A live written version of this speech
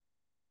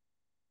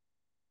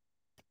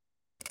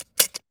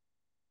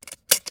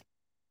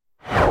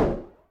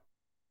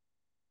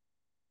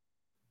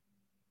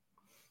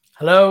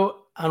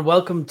Hello and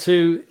welcome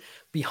to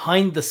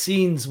Behind the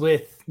Scenes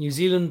with New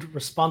Zealand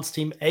Response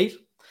Team 8.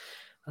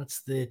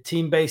 That's the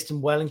team based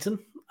in Wellington,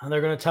 and they're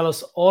going to tell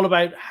us all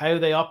about how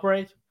they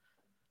operate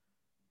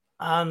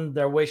and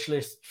their wish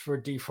list for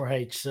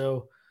D4H.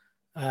 So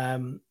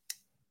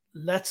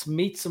let's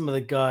meet some of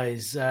the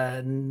guys.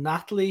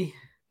 Natalie,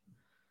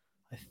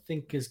 I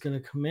think, is going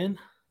to come in.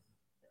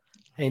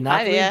 Hey,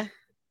 Natalie. Hi there.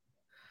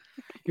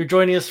 You're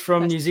joining us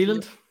from New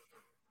Zealand?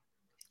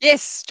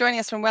 Yes, joining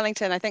us from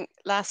Wellington. I think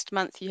last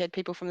month you had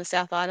people from the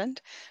South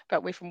Island,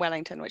 but we're from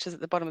Wellington, which is at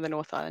the bottom of the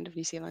North Island of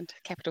New Zealand,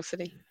 capital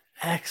city.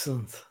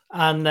 Excellent.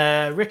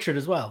 And Richard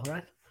as well,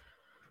 right?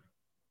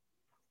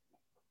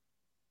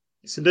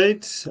 Yes,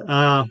 indeed.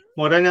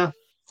 Morena,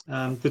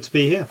 good to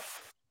be here.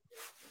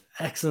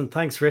 Excellent.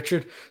 Thanks,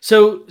 Richard.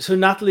 So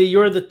Natalie,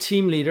 you're the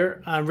team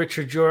leader, and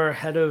Richard, you're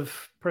head of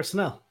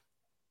personnel.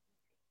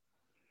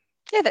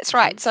 Yeah, that's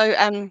right. So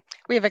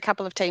we have a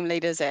couple of team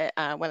leaders at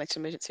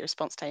Wellington Emergency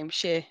Response Team.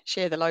 Share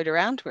the load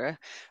around. We're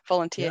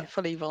a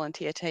fully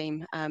volunteer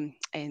team,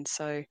 and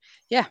so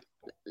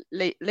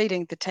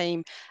leading the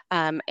team,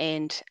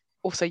 and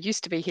also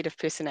used to be head of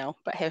personnel,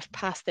 but have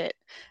passed that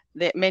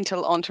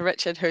mantle on to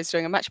Richard, who's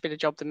doing a much better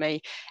job than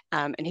me,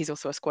 and he's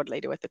also a squad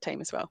leader with the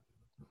team as well.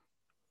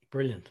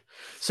 Brilliant.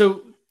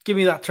 So give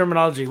me that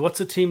terminology.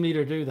 What's a team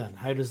leader do then?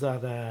 How does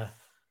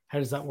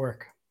that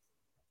work?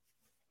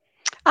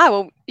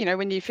 Well,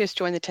 when you first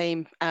join the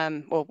team,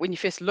 or when you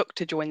first look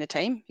to join the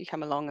team, you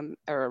come along and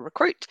are a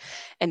recruit.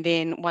 And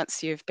then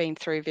once you've been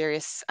through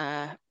various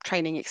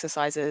training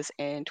exercises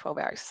and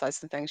 12-hour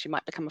exercises and things, you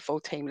might become a full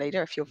team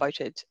leader if you're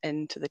voted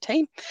into the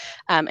team.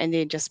 And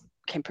then just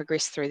can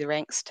progress through the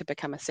ranks to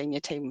become a senior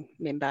team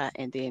member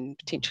and then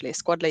potentially a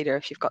squad leader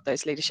if you've got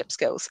those leadership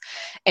skills.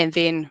 And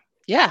then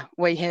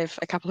we have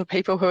a couple of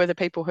people who are the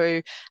people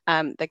who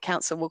the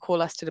council will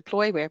call us to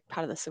deploy. We're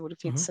part of the civil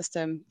defence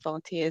system,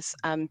 volunteers,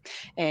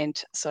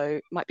 and so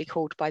might be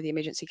called by the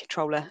emergency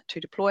controller to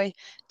deploy.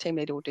 Team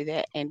leader will do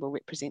that and will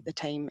represent the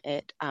team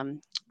at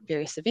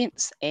various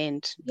events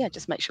and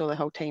just make sure the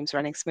whole team's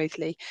running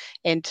smoothly.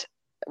 And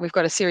we've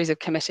got a series of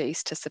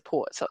committees to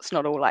support, so it's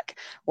not all like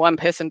one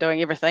person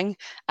doing everything.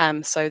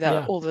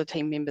 All the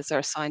team members are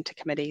assigned to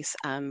committees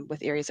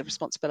with areas of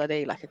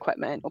responsibility like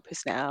equipment or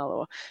personnel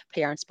or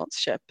PR and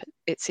sponsorship,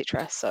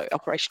 etc. So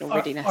operational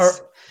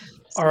readiness.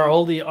 Are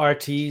all the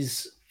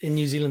RTs in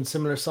New Zealand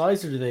similar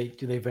size, or do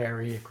they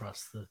vary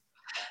across the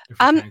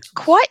different councils?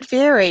 Quite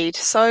varied.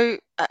 So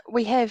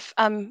we have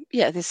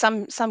there's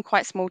some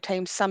quite small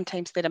teams, some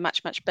teams that are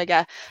much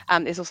bigger.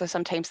 There's also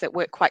some teams that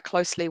work quite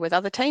closely with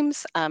other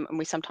teams, and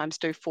we sometimes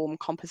do form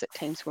composite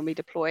teams when we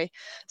deploy.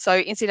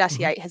 So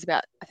NZRT-8 has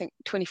about, I think,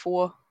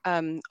 24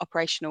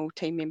 operational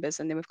team members,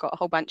 and then we've got a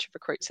whole bunch of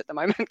recruits at the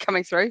moment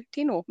coming through,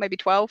 10 or maybe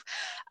 12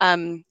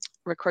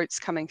 recruits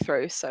coming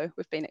through. So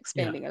we've been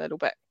expanding a little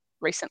bit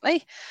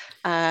recently,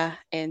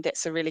 and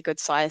that's a really good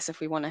size if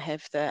we want to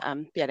have the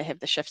be able to have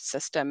the shift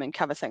system and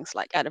cover things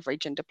like out of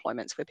region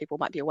deployments where people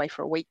might be away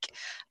for a week.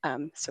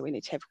 So we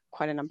need to have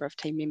quite a number of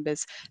team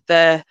members.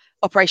 The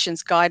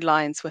operations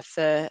guidelines with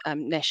the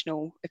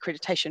national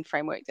accreditation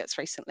framework that's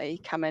recently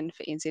come in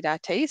for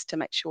NZRTs to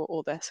make sure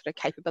all the sort of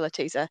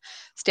capabilities are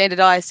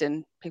standardized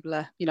and people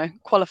are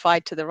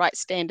qualified to the right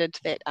standard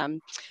that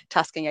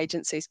tasking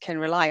agencies can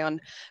rely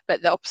on.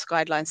 But the ops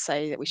guidelines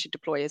say that we should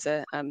deploy as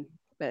a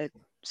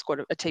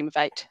squad, a team of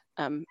 8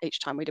 each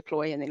time we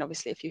deploy, and then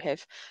obviously if you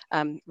have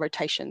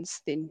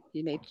rotations, then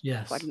you need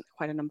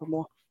quite a number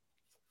more.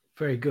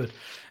 Very good.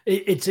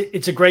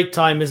 It's a great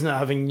time, isn't it,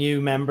 having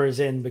new members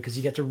in, because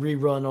you get to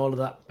rerun all of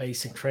that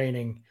basic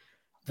training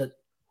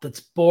that's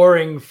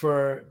boring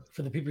for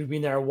the people who've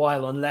been there a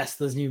while, unless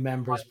there's new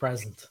members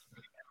present.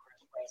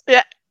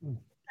 Yeah,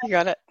 you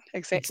got it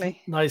exactly.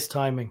 It's nice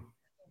timing.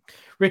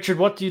 Richard,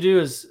 what do you do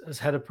as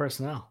head of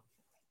personnel?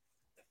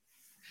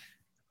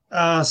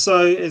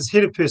 So as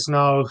head of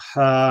personnel,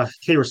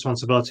 key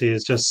responsibility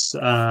is just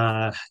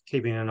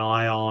keeping an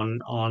eye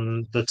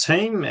on the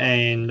team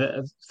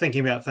and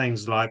thinking about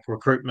things like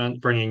recruitment,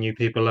 bringing new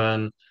people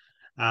in,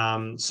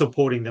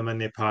 supporting them in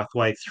their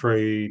pathway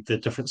through the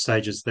different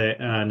stages that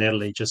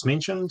Natalie just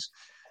mentioned.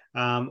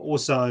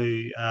 Also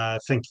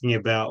thinking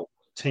about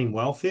team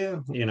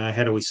welfare,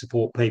 how do we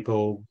support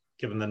people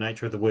given the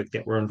nature of the work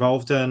that we're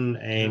involved in,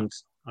 and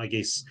I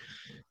guess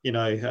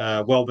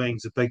well-being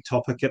is a big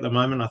topic at the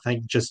moment, I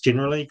think, just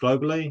generally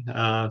globally.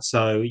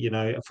 So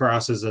for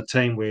us as a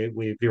team,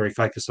 we're very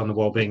focused on the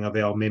well-being of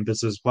our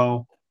members as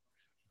well.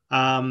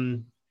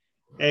 And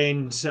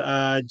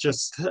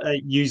just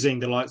using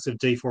the likes of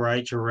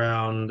D4H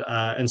around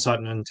insight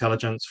and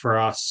intelligence for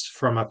us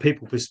from a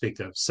people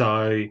perspective.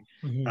 So,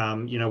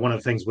 one of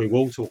the things we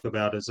will talk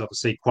about is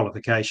obviously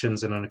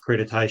qualifications and an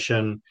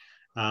accreditation.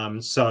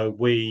 So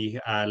we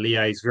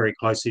liaise very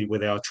closely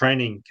with our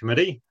training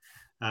committee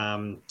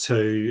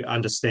to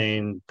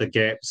understand the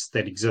gaps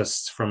that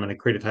exist from an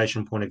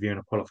accreditation point of view and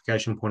a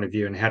qualification point of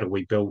view, and how do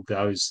we build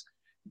those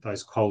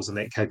quals and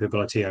that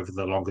capability over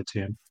the longer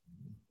term.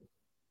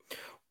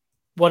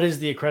 What is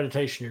the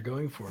accreditation you're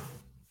going for?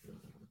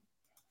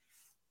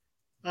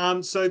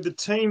 So the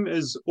team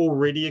is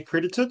already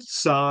accredited.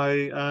 So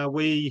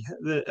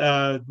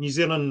the New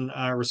Zealand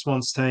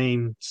response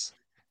teams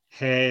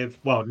have,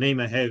 well,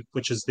 NEMA have,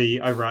 which is the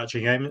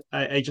overarching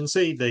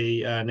agency,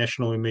 the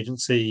National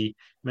Emergency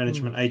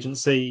Management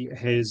Agency,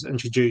 has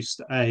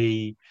introduced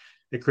a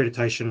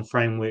accreditation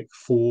framework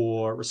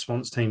for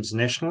response teams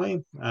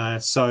nationally.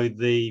 So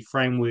the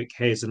framework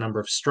has a number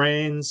of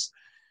strands.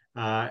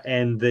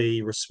 And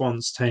the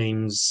response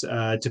teams,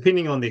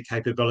 depending on their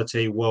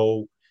capability,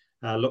 will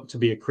look to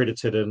be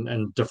accredited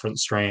in different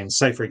strands.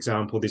 Say, for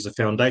example, there's a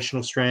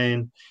foundational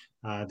strand,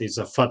 there's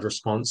a flood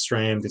response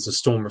strand, there's a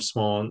storm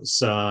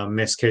response,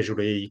 mass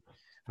casualty,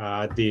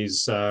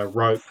 there's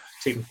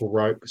technical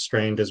rope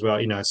strand as well.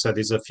 So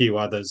there's a few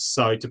others.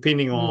 So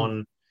depending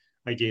on,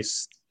 I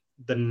guess,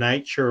 the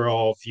nature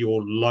of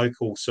your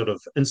local sort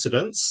of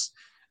incidents,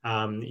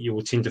 you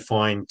will tend to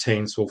find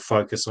teams will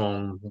focus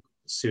on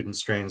certain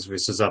strands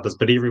versus others,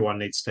 but everyone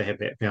needs to have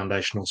that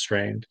foundational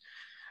strand.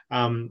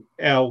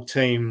 Our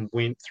team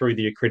went through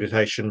the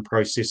accreditation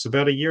process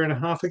about a year and a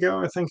half ago,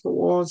 I think it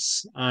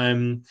was.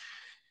 And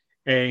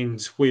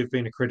we've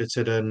been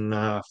accredited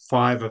in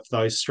 5 of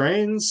those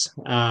strands.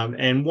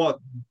 And what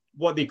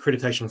the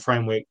accreditation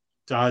framework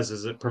does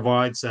is it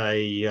provides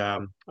I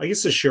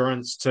guess,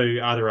 assurance to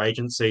other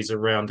agencies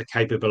around the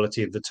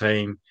capability of the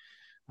team,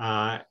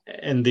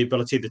 and the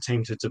ability of the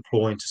team to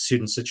deploy into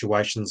certain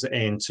situations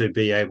and to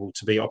be able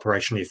to be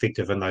operationally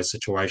effective in those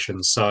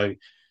situations. So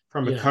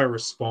from a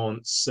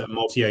co-response,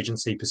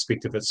 multi-agency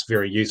perspective, it's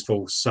very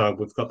useful. So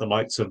we've got the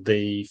likes of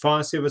the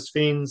fire service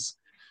FENS,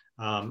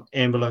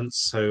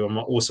 ambulance, who I'm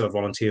also a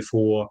volunteer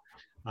for,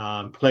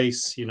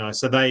 police,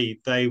 so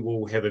they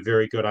will have a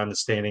very good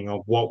understanding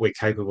of what we're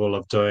capable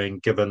of doing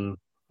given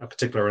a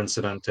particular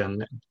incident,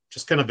 and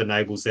just kind of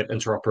enables that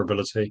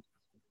interoperability.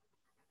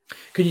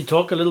 Can you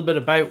talk a little bit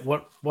about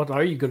what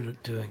are you good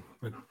at doing?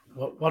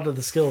 What are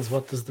the skills?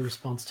 What does the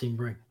response team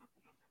bring?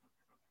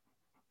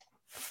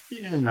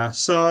 Yeah,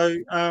 so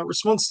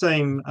response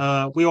team,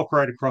 we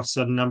operate across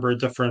a number of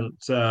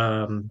different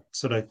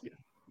sort of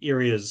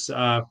areas.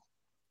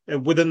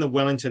 Within the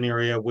Wellington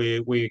area,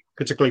 we're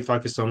particularly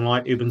focused on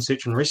light urban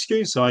search and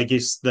rescue. So I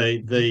guess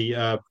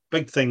the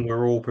big thing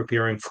we're all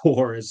preparing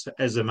for is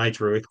as a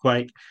major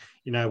earthquake.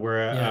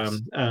 We're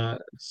a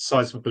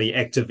seismically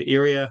active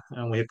area,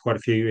 and we have quite a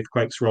few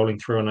earthquakes rolling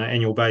through on an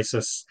annual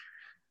basis.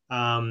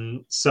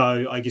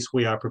 So I guess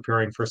we are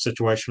preparing for a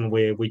situation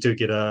where we do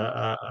get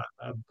a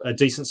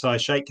decent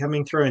sized shake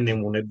coming through, and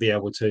then we'll be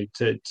able to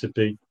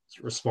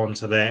respond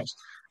to that.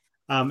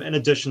 In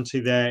addition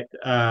to that,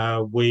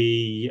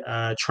 we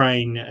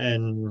train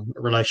in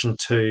relation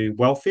to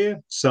welfare.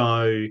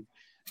 So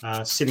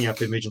setting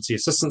up emergency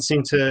assistance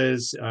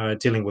centres,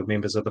 dealing with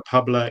members of the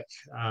public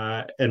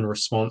in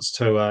response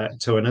to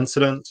an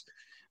incident.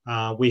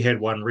 We had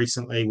one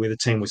recently where the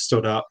team was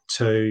stood up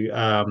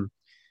to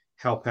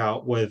help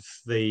out with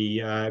the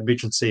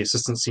emergency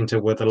assistance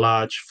centre with a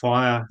large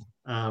fire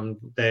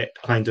that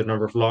claimed a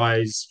number of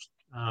lives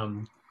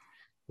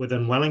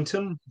within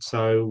Wellington.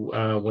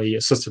 So we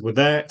assisted with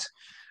that.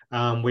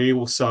 We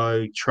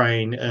also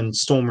train in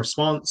storm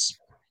response.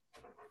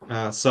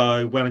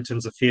 So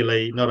Wellington's a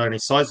fairly not only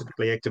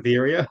seismically active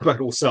area, but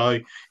also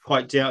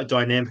quite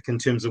dynamic in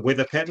terms of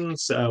weather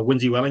patterns.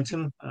 Windy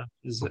Wellington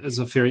is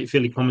a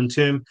fairly common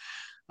term.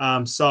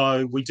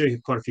 So we do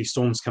have quite a few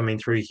storms coming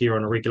through here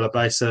on a regular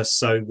basis.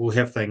 So we'll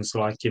have things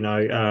like,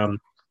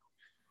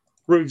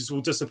 roofs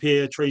will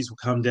disappear, trees will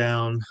come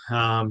down.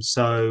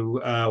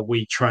 So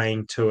we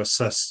train to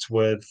assist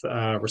with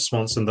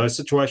response in those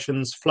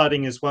situations,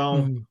 flooding as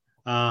well.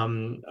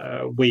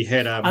 We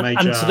had a major.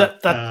 And so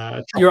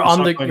that you're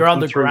on the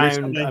ground.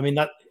 Recently. I mean,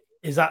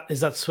 is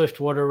that swift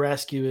water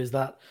rescue? Is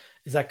that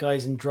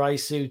guys in dry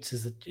suits?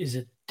 Is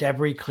it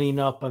debris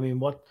cleanup? I mean,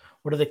 what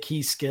are the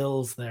key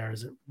skills there?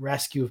 Is it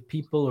rescue of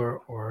people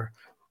or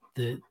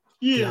the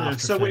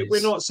so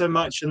we're not so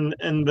much in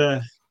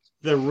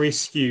the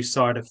rescue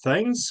side of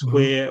things.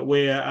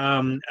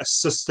 We're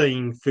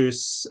assisting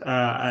first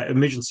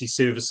emergency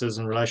services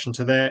in relation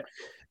to that.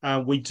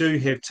 We do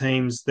have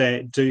teams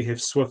that do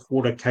have swift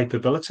water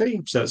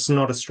capability, so it's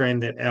not a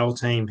strand that our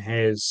team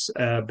has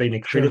been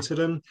accredited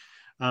in.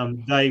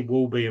 They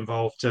will be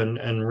involved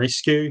in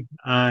rescue.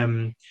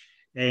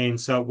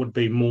 And so it would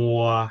be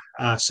more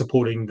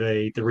supporting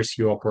the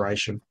rescue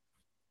operation.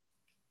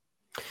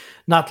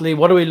 Natalie,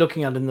 what are we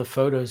looking at in the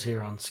photos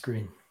here on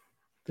screen?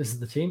 This is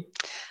the team?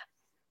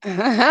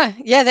 Yeah,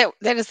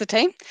 that is the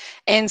team.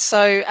 And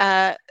so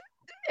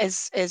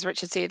as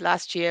Richard said,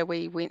 last year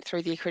we went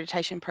through the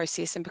accreditation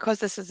process, and because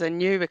this is a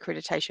new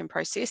accreditation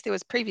process, there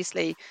was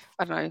previously,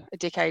 I don't know, a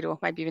decade or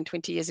maybe even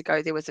 20 years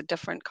ago, there was a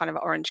different kind of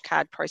orange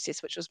card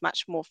process, which was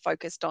much more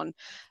focused on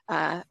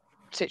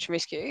search and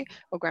rescue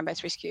or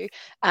ground-based rescue,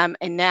 and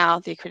now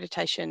the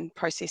accreditation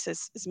process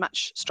is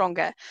much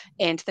stronger,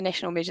 and the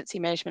National Emergency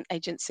Management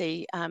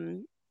Agency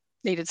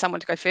needed someone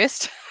to go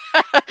first.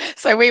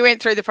 So we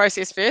went through the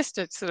process first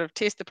to sort of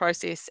test the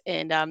process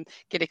and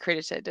get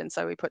accredited. And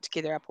so we put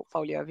together our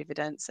portfolio of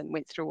evidence and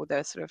went through all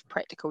the sort of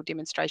practical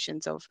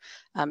demonstrations of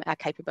our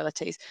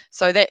capabilities.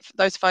 So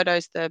those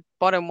photos, the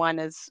bottom one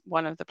is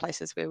one of the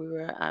places where we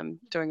were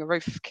doing a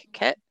roof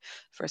kit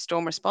for a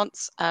storm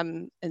response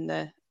in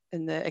the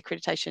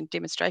accreditation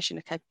demonstration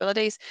of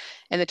capabilities.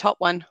 And the top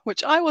one,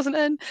 which I wasn't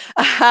in,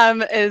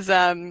 is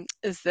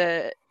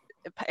the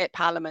at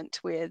Parliament,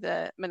 where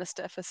the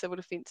Minister for Civil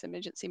Defence and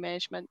Emergency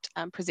Management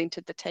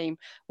presented the team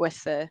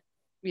with the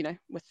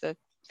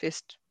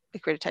first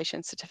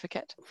accreditation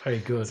certificate. Very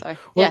good. So,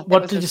 well,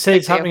 what did you say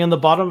is happening on the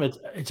bottom?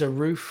 It's a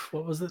roof.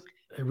 What was it?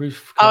 A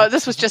roof? Oh,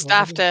 this was just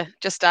after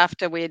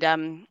we'd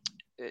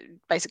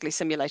basically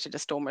simulated a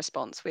storm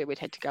response where we'd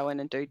had to go in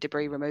and do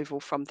debris removal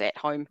from that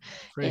home.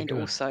 Very and good.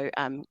 Also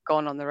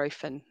gone on the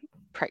roof and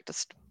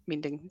practiced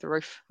mending the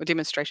roof, or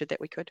demonstrated that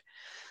we could.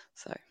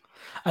 So.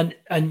 And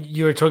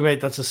you were talking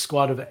about that's a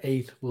squad of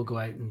 8 will go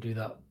out and do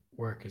that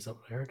work. Is that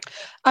what I heard?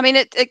 I mean,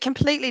 it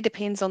completely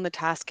depends on the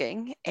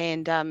tasking,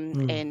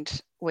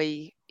 and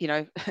we,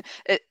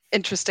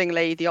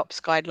 interestingly, the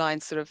ops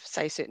guidelines sort of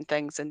say certain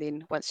things, and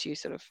then once you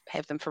sort of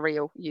have them for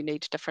real, you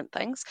need different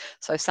things.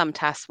 So some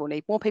tasks will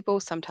need more people,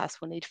 some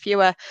tasks will need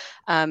fewer,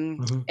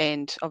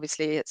 and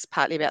obviously it's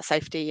partly about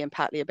safety and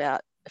partly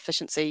about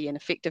efficiency and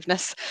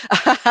effectiveness.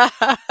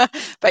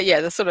 But yeah,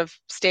 the sort of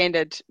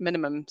standard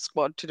minimum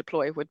squad to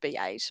deploy would be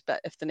 8,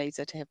 but if the needs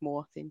are to have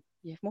more, then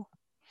you have more.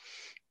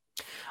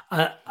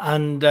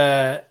 And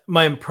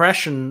my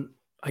impression,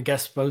 I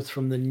guess, both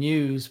from the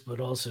news but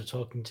also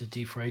talking to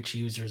D4H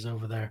users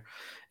over there,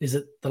 is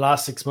that the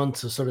last 6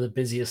 months are sort of the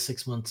busiest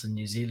 6 months in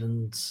New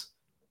Zealand's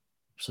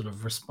sort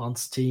of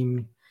response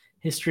team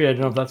history. I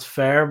don't know if that's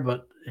fair,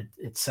 but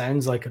it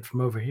sounds like it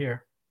from over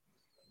here.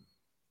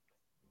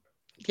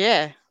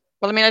 Yeah.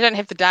 Well, I mean, I don't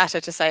have the data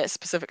to say it's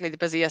specifically the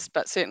busiest,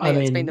 but certainly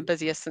it's been the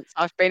busiest since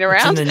I've been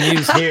around. It's in the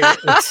news here.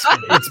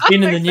 It's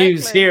been in the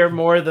news here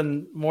more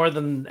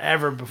than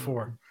ever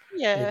before.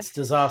 Yeah. It's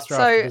disaster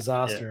after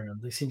disaster,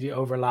 and they seem to be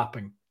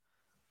overlapping.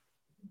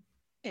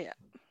 Yeah.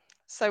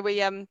 So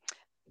we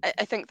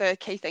I think the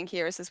key thing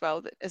here is as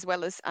well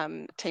as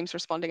teams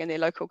responding in their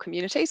local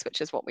communities,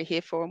 which is what we're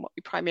here for and what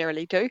we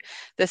primarily do.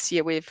 This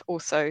year, we've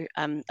also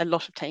a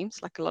lot of teams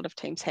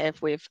have,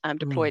 we've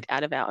deployed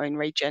out of our own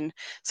region.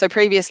 So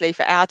previously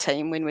for our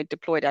team, when we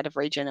deployed out of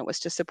region, it was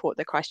to support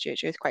the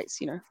Christchurch earthquakes,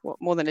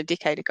 more than a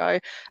decade ago,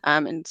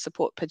 and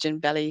support Pigeon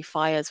Valley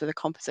fires with a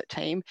composite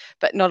team,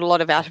 but not a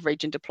lot of out of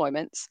region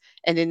deployments.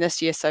 And then this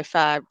year so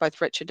far,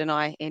 both Richard and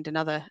I and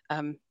another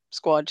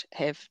squad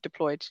have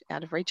deployed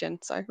out of region.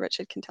 So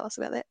Richard can tell us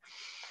about that.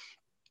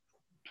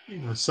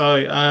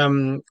 So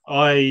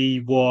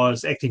I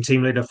was acting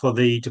team leader for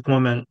the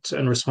deployment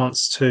in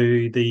response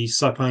to the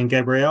Cyclone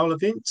Gabrielle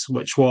event,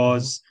 which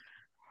was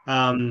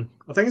I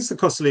think it's the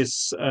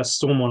costliest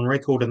storm on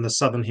record in the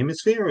Southern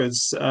Hemisphere.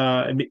 It's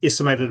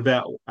estimated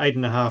about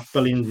 $8.5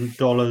 billion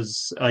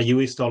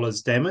US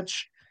dollars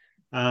damage.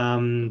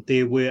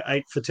 There were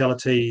 8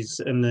 fatalities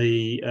in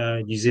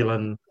the New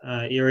Zealand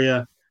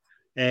area,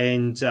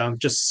 and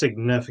just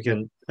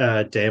significant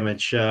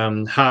damage.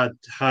 Hard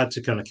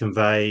to kind of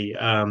convey.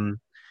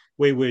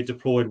 We were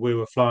deployed. We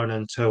were flown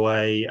into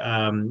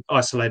a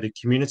isolated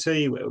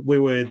community. We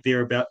were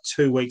there about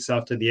 2 weeks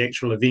after the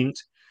actual event.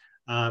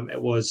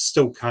 It was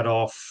still cut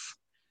off.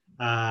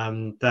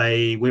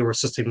 We were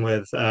assisting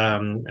with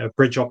a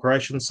bridge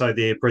operation, so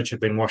their bridge had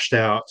been washed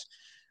out.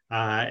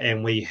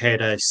 And we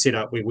had a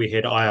setup where we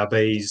had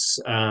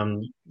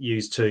IRBs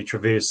used to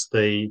traverse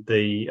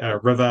the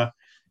river,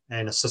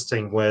 and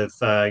assisting with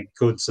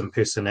goods and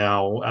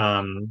personnel,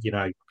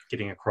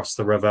 getting across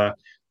the river.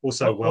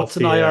 Also, what's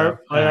welfare,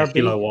 an IRB?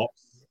 Hilo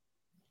Ops,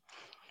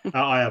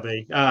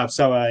 IRB.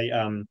 So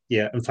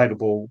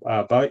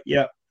inflatable boat.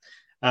 Yeah.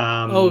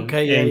 And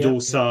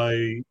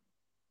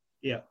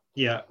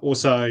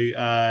also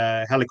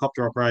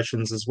helicopter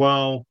operations as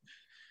well.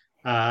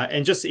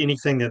 And just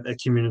anything that the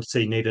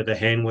community needed a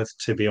hand with,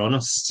 to be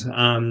honest.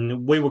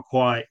 We were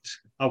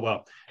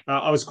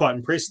I was quite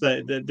impressed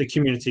that the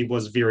community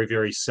was very,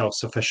 very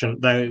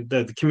self-sufficient.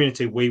 The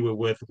community we were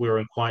with were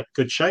in quite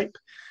good shape.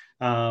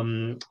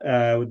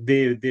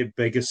 Their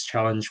biggest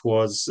challenge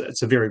was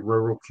it's a very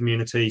rural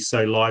community,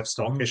 so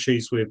livestock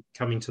issues were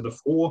coming to the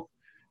fore.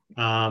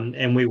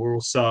 And we were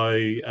also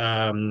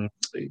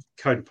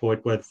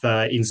co-deployed with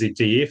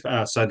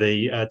NZRT-8, so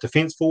the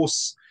Defence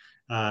Force,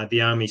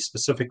 the Army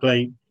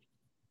specifically,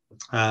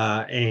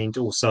 and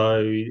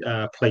also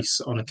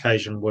police on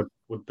occasion would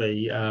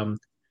be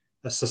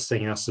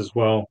assisting us as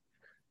well.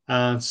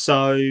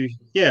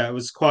 It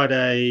was quite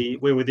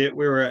we were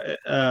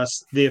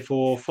there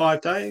for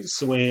 5 days.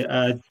 So we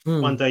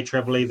 1 day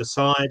travel either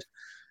side,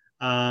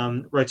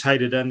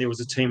 rotated in. There was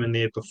a team in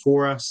there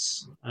before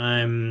us,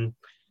 and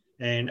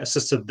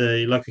assisted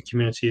the local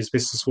community as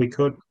best as we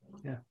could.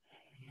 Yeah.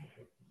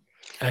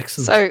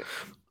 Excellent.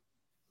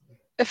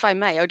 So If I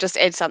may, I'll just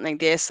add something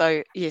there.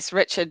 So yes,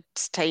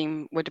 Richard's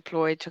team were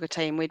deployed, took a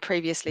team. We'd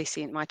previously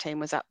sent, my team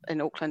was up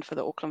in Auckland for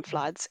the Auckland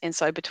floods. And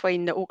so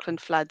between the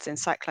Auckland floods and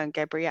Cyclone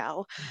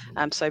Gabrielle,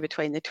 so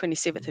between the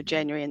 27th of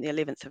January and the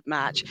 11th of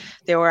March,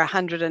 there were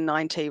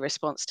 190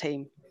 response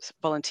team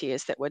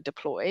volunteers that were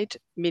deployed,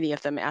 many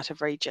of them out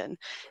of region,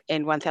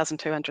 and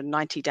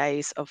 1,290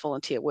 days of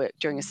volunteer work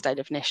during a state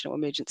of national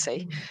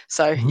emergency.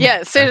 So yeah,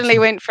 it certainly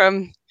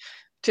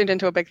turned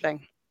into a big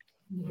thing.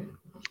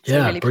 So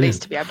Yeah, really brilliant.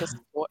 pleased to be able to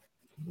support.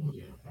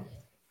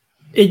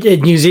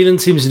 New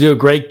Zealand seems to do a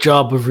great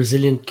job of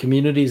resilient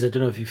communities. I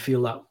don't know if you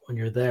feel that when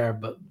you're there,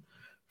 but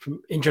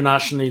from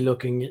internationally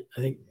looking,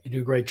 I think you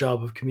do a great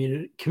job of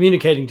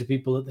communicating to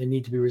people that they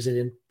need to be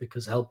resilient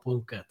because help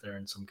won't get there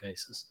in some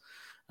cases.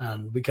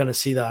 And we kind of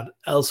see that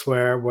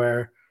elsewhere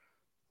where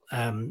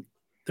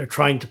they're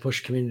trying to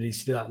push communities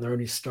to do that, and they're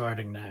only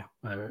starting now.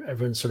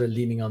 Everyone's sort of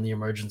leaning on the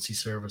emergency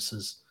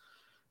services.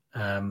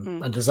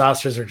 And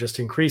disasters are just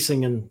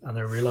increasing, and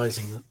they're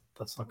realizing that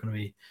that's not going to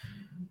be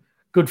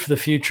good for the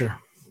future.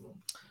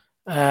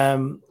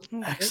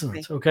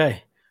 Excellent.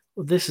 Okay.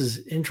 Well, this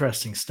is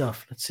interesting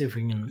stuff. Let's see if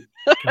we can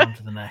get on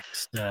to the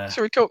next.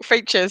 Shall we talk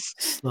features?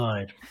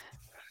 Slide.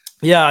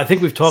 Yeah, I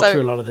think we've talked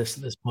through a lot of this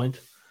at this point.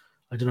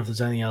 I don't know if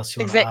there's anything else you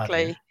want to add.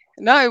 Exactly.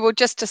 No, well,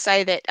 just to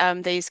say that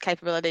these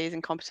capabilities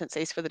and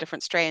competencies for the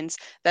different strands,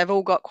 they've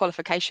all got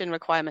qualification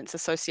requirements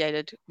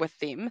associated with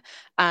them.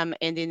 And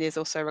then there's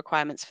also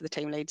requirements for the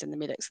team leads and the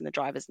medics and the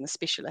drivers and the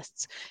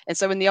specialists. And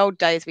so in the old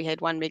days, we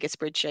had one mega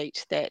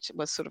spreadsheet that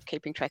was sort of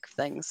keeping track of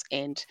things.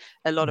 And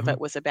a lot of it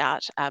was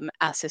about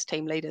us as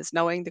team leaders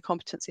knowing the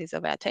competencies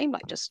of our team,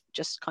 like just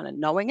kind of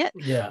knowing it.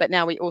 Yeah. But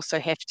now we also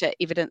have to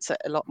evidence it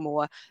a lot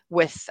more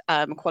with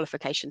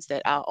qualifications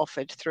that are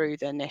offered through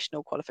the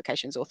National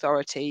Qualifications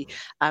Authority,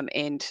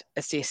 and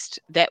assessed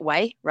that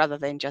way rather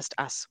than just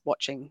us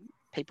watching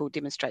people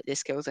demonstrate their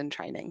skills in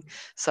training.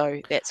 So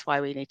that's why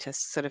we need to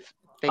sort of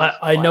be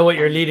I know what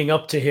you're leading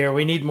up to here.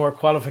 We need more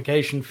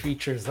qualification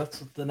features. That's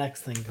the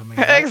next thing coming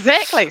up.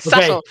 Exactly.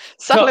 Okay.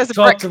 Subtle as a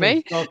brick to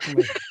me. Talk to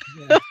me.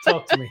 Yeah,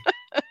 talk to me.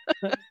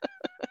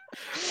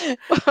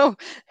 Well,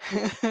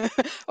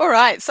 all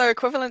right. So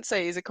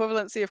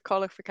equivalency of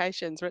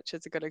qualifications.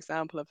 Richard's a good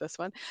example of this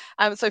one.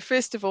 So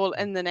first of all,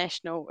 in the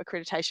national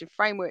accreditation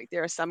framework,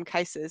 there are some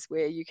cases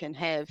where you can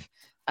have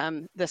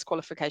this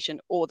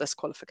qualification or this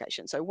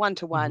qualification. So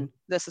one-to-one,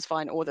 this is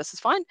fine or this is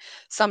fine.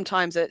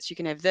 Sometimes you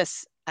can have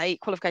this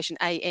qualification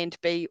A and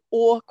B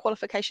or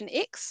qualification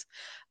X.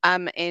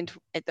 And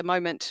at the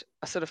moment,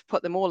 I sort of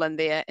put them all in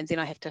there, and then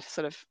I have to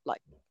sort of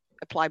like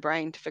apply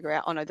brain to figure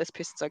out, oh no, this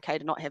person's okay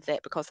to not have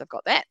that because they've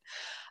got that.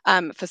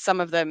 For some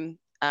of them,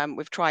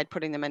 we've tried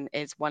putting them in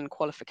as one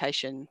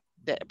qualification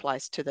that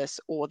applies to this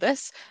or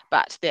this,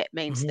 but that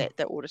means that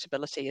the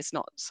auditability is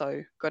not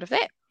so good of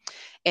that.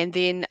 And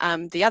then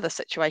the other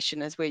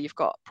situation is where you've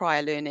got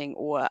prior learning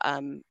or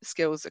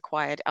skills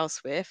acquired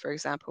elsewhere. For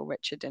example,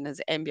 Richard and his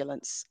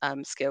ambulance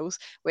skills,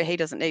 where he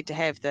doesn't need to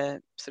have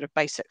the sort of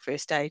basic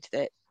first aid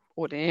that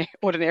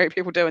ordinary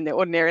people do in their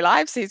ordinary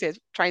lives. He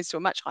trains to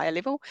a much higher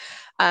level,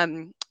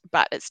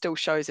 but it still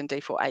shows in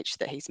D4H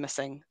that he's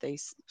missing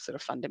these sort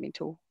of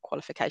fundamental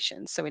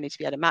qualifications. So we need to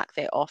be able to mark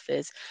that off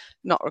as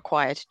not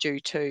required due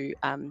to,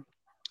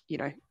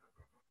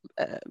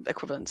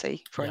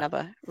 equivalency for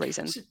another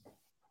reason.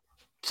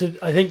 So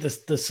I think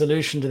the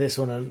solution to this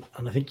one,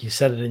 and I think you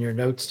said it in your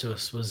notes to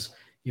us, was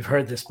you've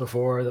heard this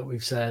before that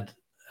we've said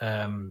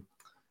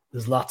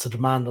there's lots of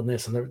demand on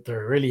this, and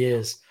there really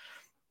is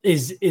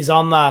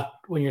on that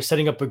when you're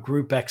setting up a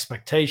group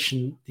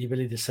expectation, the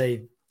ability to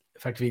say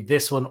effectively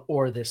this one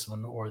or this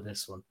one or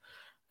this one,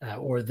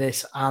 or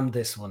this and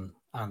this one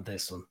and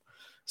this one,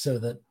 so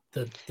that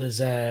there's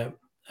a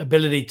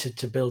ability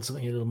to build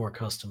something a little more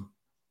custom.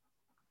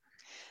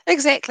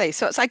 Exactly.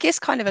 So it's, I guess,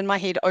 kind of in my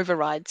head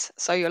overrides.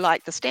 So you're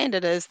like, the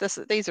standard is this,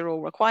 these are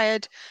all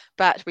required,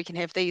 but we can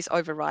have these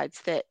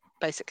overrides that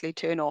basically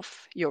turn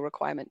off your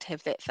requirement to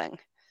have that thing.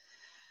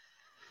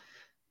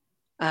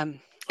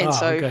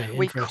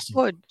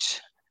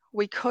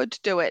 We could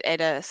do it at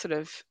a sort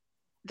of,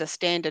 the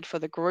standard for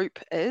the group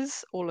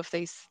is all of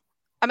these.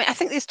 I mean, I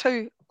think there's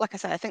two, like I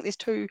say, I think there's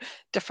two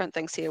different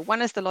things here.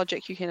 One is the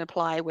logic you can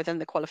apply within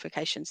the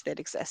qualifications that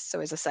exist.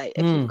 So as I say,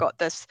 if you've got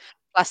this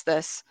plus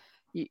this,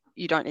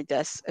 you don't need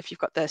this. If you've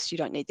got this, you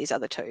don't need these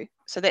other two.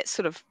 So that's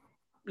sort of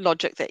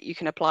logic that you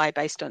can apply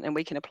based on, and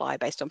we can apply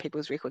based on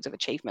people's records of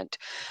achievement.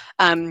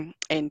 And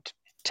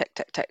tick,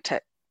 tick, tick,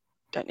 tick,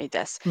 don't need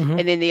this.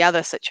 And then the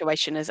other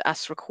situation is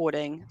us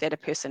recording that a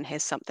person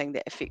has something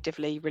that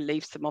effectively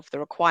relieves them of the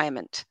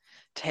requirement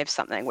to have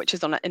something, which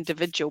is on an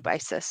individual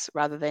basis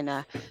rather than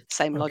a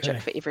same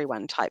logic for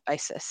everyone type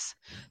basis.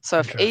 So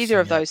if either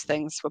of those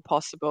things were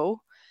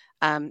possible,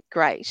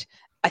 great.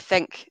 I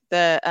think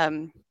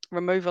the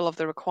removal of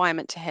the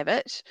requirement to have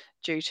it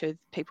due to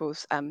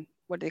people's,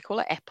 what do they call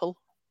it? Apple,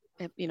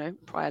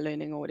 prior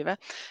learning or whatever,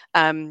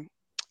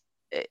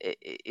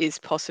 is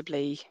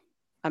possibly,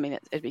 I mean,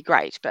 it'd be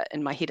great, but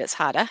in my head, it's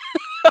harder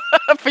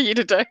for you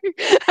to do.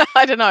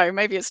 I don't know,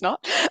 maybe it's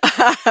not.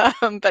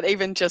 But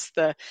even just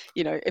the,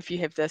 if you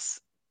have this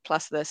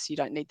plus this, you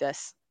don't need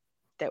this.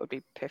 That would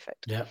be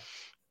perfect. Yeah.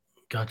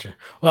 Gotcha.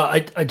 Well,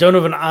 I don't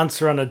have an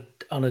answer on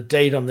a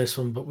date on this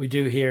one, but we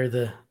do hear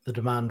the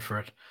demand for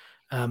it.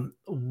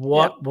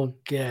 What we'll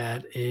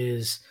get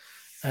is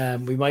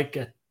we might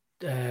get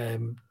I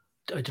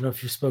don't know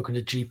if you've spoken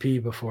to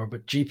GP before,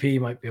 but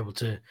GP might be able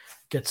to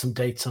get some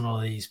dates on all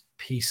these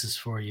pieces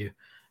for you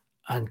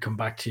and come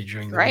back to you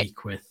during the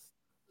week with,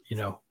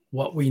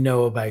 what we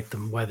know about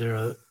them,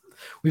 whether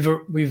we've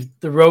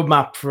the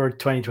roadmap for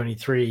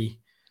 2023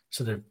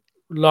 sort of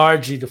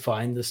largely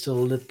defined. There's still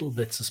little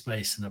bits of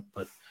space in it,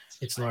 but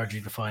it's largely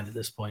defined at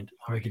this point.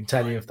 And we can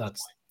tell you if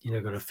that's,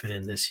 going to fit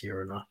in this year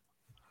or not.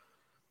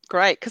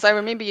 Great, because I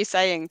remember you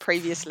saying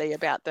previously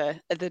about the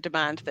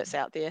demand that's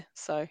out there.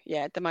 So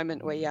yeah, at the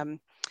moment we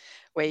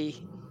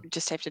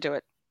just have to do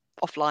it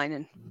offline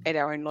and add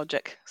our own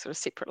logic sort of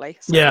separately.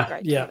 So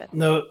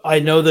No, I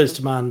know there's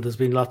demand. There's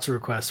been lots of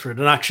requests for it,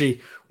 and actually,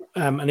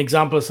 an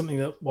example of something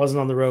that wasn't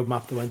on the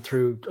roadmap that went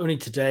through only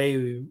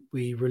today.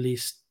 We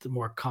released the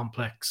more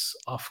complex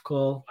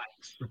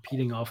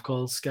repeating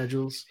off-call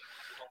schedules.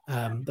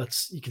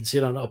 That's, you can see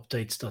it on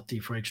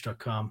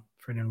updates.d4h.com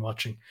for anyone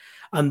watching,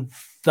 and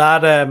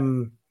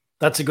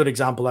that's a good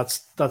example.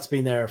 That's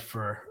been there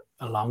for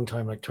a long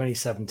time, like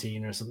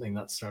 2017 or something.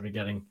 That started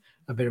getting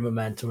a bit of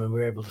momentum, and we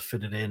were able to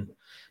fit it in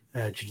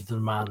due to the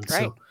demand.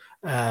 Great.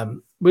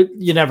 So, but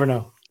you never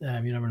know.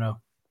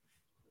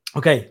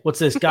 Okay, what's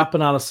this? Gap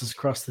analysis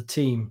across the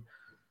team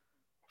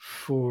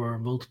for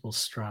multiple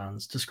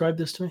strands. Describe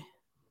this to me.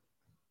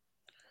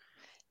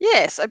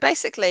 Yeah, so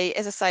basically,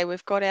 as I say,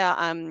 we've got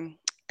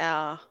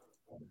our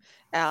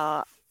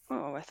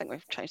I think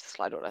we've changed the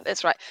slide order.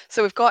 That's right.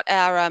 So we've got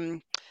our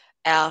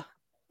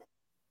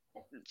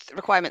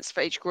requirements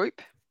for each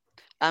group.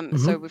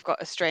 So we've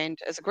got a strand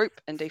as a group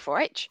in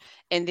D4H,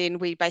 and then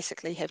we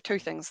basically have two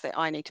things that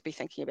I need to be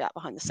thinking about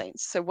behind the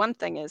scenes. So one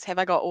thing is, have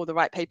I got all the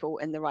right people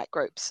in the right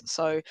groups?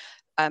 So,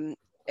 and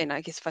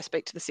I guess if I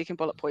speak to the second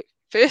bullet point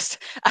first,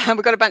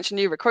 we've got a bunch of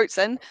new recruits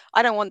in.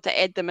 I don't want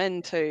to add them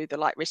into the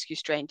light rescue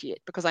strand yet,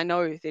 because I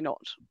know they're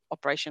not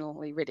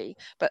operationally ready,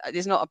 but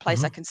there's not a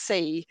place I can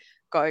see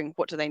going,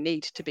 what do they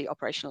need to be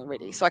operational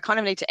ready? So I kind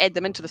of need to add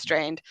them into the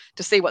strand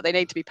to see what they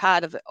need to be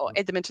part of it, or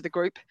add them into the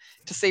group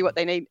to see what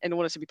they need in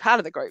order to be part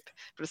of the group.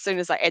 But as soon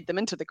as I add them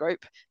into the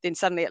group, then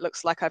suddenly it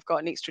looks like I've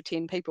got an extra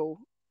 10 people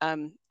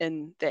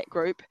in that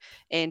group,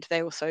 and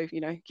they also,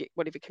 get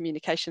whatever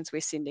communications we're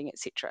sending,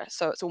 etc.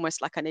 So it's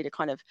almost like I need a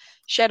kind of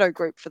shadow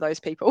group for those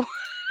people.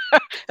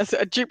 As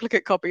a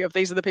duplicate copy of,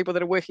 these are the people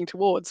that are working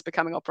towards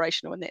becoming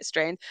operational in that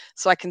strand,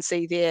 so I can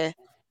see their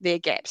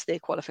gaps, their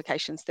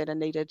qualifications that are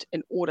needed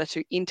in order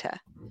to enter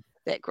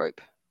that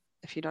group,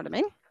 if you know what I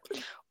mean.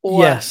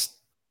 Or, yes.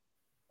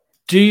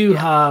 Do you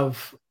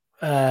have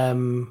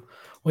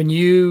when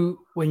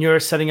you're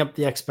setting up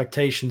the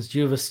expectations, do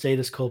you have a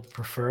status called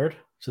preferred?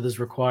 So there's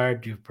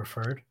required, do you have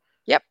preferred?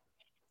 Yep.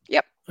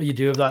 Oh, you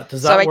do have that.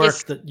 Does that work,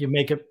 that you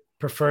make it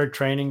preferred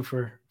training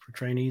for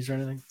trainees or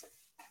anything?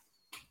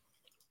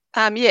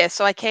 Yeah,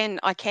 so I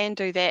can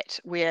do that,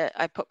 where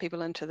I put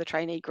people into the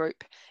trainee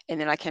group, and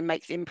then I can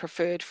make them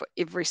preferred for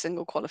every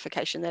single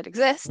qualification that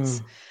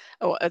exists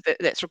or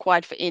that's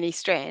required for any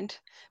strand.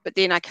 But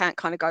then I can't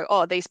kind of go,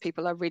 oh, these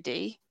people are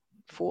ready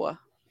for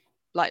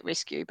light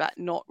rescue but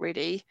not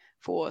ready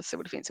for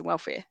civil defence and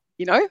welfare,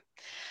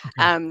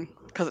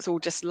 because it's all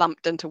just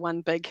lumped into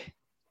one big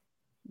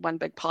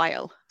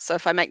pile. So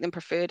if I make them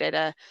preferred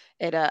at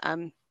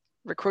a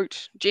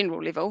recruit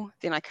general level,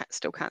 then I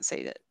still can't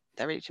see that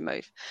they're ready to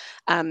move.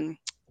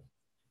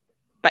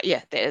 But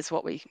yeah, that is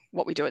what we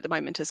do at the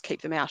moment, is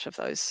keep them out of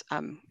those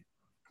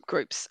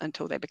groups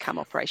until they become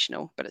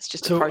operational. But it's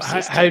just a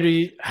process. How do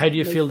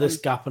you feel this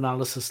gap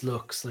analysis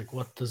looks like?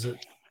 What does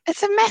it?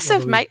 It's a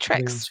massive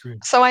matrix.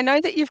 So I know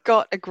that you've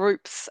got a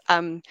group's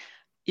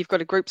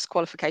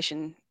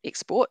qualification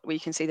export, where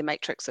you can see the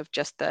matrix of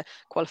just the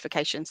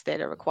qualifications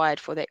that are required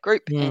for that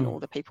group and all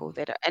the people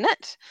that are in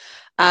it.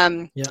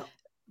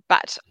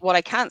 But what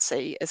I can't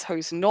see is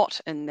who's not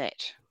in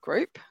that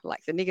group,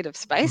 like the negative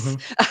space,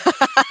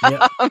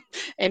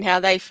 and how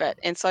they fit.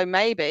 And so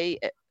maybe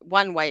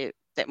one way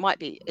that might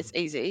be as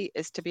easy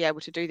is to be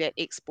able to do that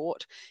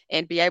export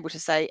and be able to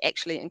say,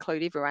 actually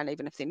include everyone,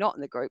 even if they're not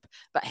in the group,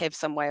 but have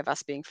some way of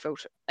us being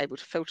able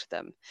to filter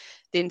them.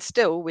 Then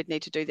still we'd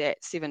need to do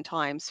that 7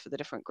 times for the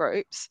different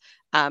groups.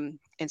 And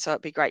so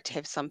it'd be great to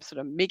have some sort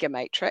of mega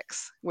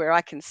matrix where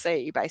I can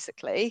see,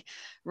 basically,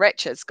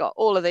 Richard's got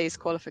all of these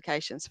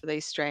qualifications for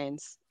these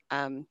strands,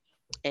 and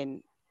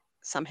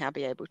somehow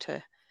be able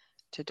to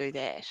do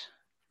that.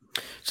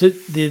 So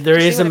there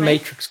is a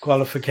matrix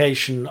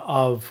qualification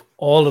of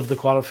all of the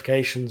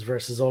qualifications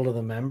versus all of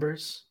the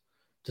members.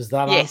 Does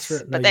that answer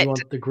it? No, you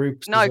want the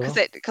groups? No,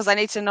 because I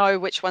need to know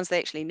which ones they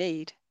actually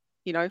need,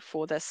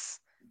 for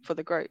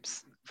the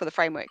groups, for the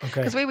framework.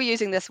 Because we were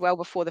using this well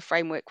before the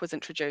framework was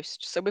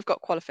introduced. So we've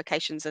got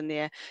qualifications in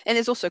there, and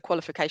there's also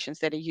qualifications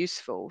that are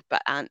useful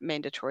but aren't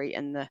mandatory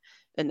in the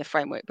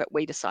framework. But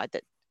we decide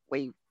that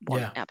we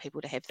want our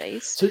people to have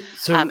these,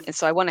 and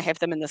so I want to have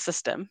them in the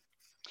system.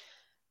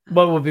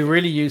 What would be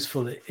really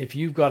useful if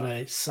you've got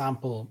a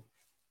sample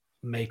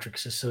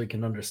matrix, just so we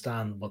can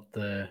understand what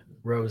the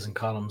rows and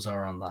columns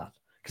are on that,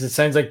 because it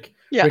sounds like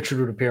Richard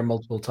would appear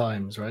multiple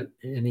times, right,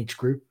 in each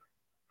group,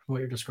 from what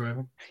you're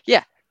describing.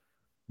 Yeah.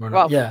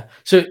 Well, yeah.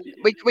 So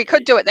we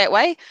could do it that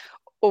way,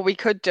 or we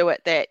could do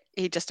it that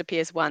he just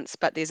appears once,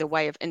 but there's a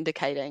way of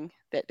indicating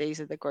that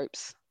these are the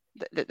groups,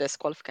 that there's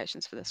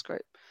qualifications for this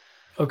group.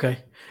 Okay.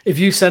 If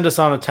you send us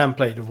on a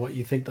template of what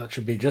you think that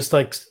should be, just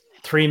like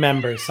 3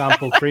 members,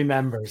 sample 3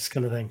 members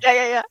kind of thing.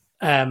 Yeah.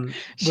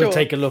 We'll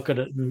take a look at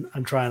it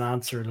and try and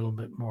answer it a little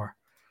bit more.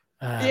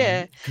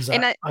 Because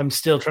I'm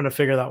still trying to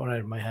figure that one out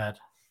of my head.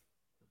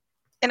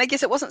 And I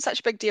guess it wasn't such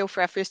a big deal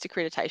for our first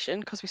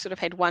accreditation, because we sort of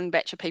had one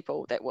batch of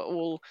people that were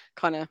all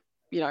kind of,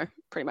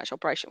 pretty much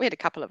operation. We had a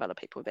couple of other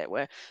people that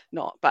were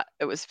not, but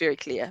it was very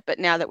clear. But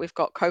now that we've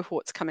got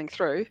cohorts coming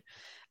through,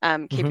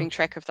 keeping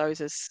track of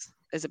those is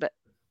a bit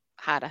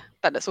harder,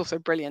 but it's also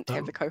brilliant to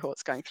have the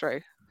cohorts going through.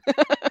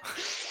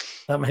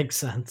 That makes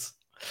sense.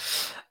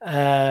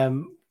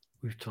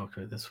 We've talked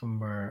about this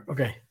one.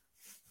 Okay.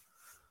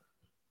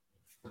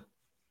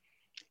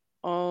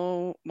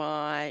 Oh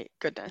my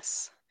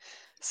goodness.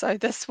 So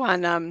this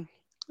one,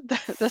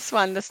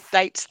 this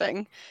dates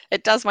thing,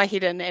 it does my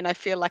head in, and I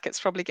feel like it's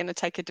probably going to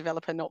take a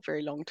developer not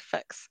very long to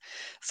fix.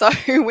 So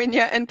when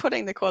you're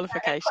inputting the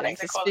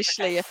qualifications,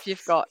 especially if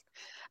you've got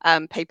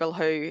people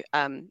who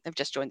have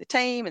just joined the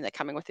team and they're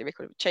coming with their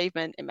record of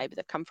achievement, and maybe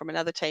they've come from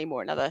another team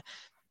or another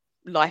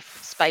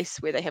life space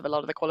where they have a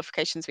lot of the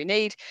qualifications we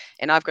need,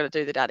 and I've got to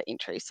do the data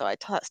entry. So I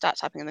start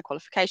typing in the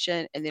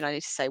qualification, and then I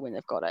need to say when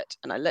they've got it,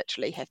 and I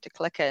literally have to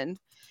click in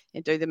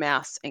and do the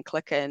mouse and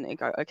click in and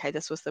go, okay,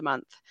 this was the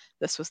month,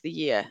 this was the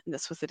year, and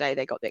this was the day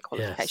they got that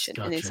qualification. Yes,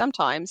 gotcha. And then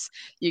sometimes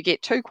you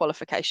get 2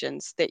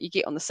 qualifications that you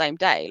get on the same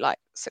day, like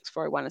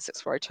 6401 and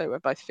 6402 are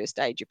both first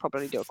aid. You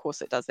probably do a course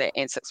that does that,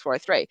 and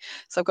 6403.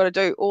 So I've got to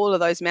do all of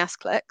those mouse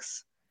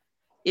clicks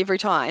every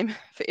time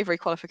for every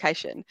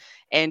qualification.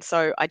 And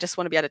so I just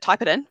want to be able to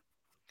type it in,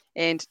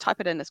 and type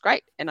it in is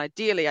great. And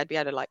ideally I'd be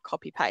able to like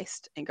copy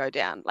paste and go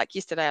down. Like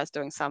yesterday I was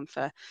doing some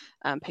for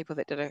people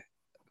that did a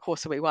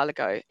course a wee while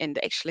ago,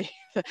 and actually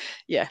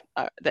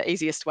the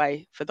easiest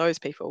way for those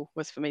people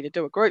was for me to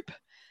do a group,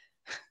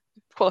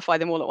 qualify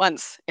them all at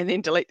once, and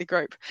then delete the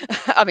group.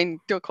 I mean,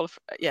 do a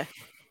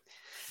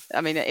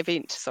an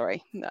event,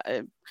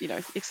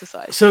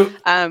 exercise. So,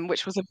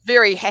 which was a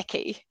very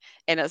hacky,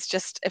 and it's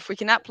just, if we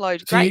can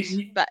upload, so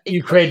great. But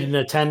you created an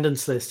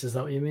attendance list, is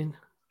that what you mean?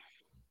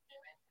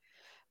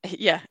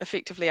 Yeah,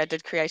 effectively, I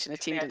did create an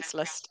attendance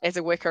list as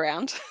a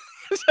workaround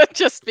to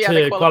just be able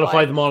to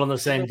qualify them all on the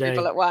same day,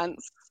 people at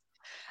once.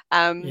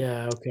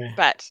 Okay.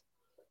 But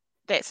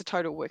that's a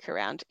total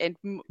workaround, and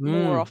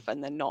more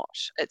often than not,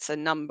 it's a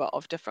number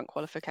of different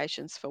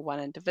qualifications for one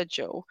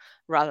individual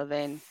rather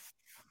than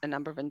a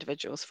number of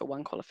individuals for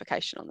one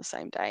qualification on the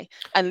same day,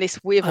 unless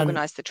we've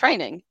organized the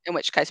training, in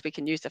which case we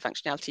can use the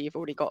functionality you've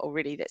already got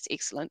already. That's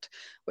excellent,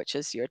 which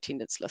is your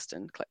attendance list,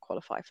 and click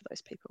qualify for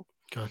those people.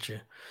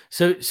 Gotcha.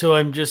 So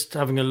I'm just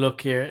having a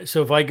look here.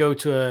 So if I go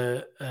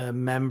to a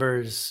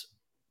member's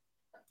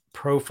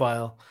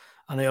profile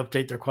and I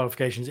update their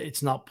qualifications,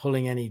 it's not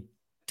pulling any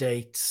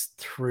dates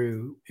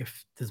through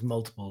if there's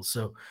multiple.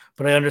 So,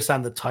 but I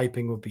understand the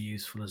typing would be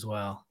useful as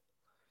well.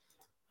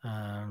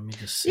 Let me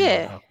just see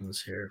what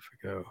happens here if we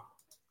go.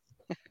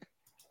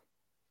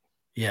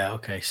 Yeah,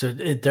 okay. So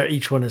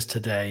each one is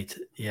today.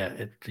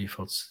 It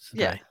defaults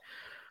today.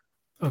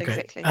 Yeah, okay.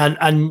 Exactly.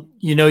 And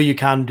you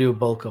can do a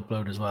bulk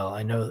upload as well.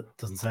 I know it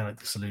doesn't sound like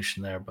the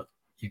solution there, but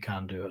you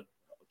can do it.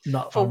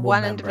 Not for on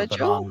one member,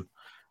 individual.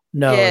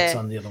 But it's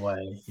on the other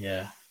way.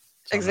 Yeah.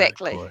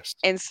 Exactly.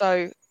 And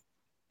so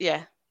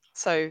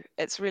so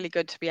it's really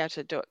good to be able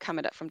to come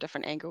at it from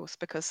different angles,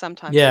 because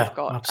sometimes you've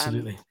got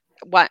absolutely.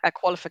 A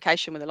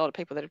qualification with a lot of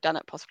people that have done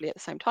it possibly at the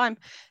same time.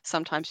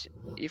 Sometimes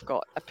you've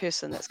got a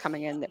person that's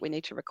coming in that we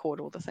need to record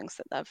all the things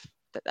that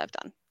they've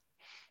done.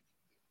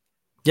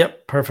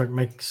 Yep, perfect.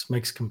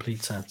 Makes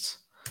complete sense.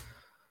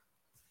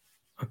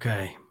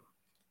 Okay,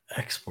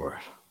 export.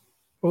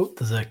 Oh,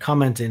 there's a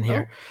comment in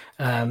here.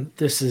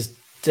 This is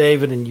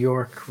David and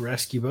York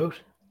Rescue Boat.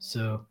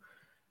 So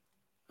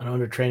an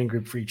under training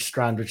group for each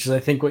strand, which is I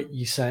think what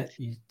you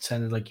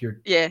sounded like you're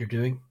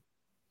doing.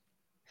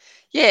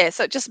 Yeah,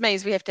 so it just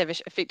means we have to have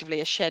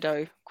effectively a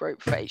shadow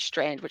group for each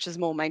strand, which is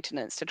more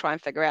maintenance to try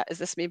and figure out, is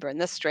this member in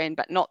this strand,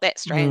 but not that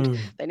strand.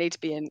 They need to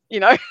be in,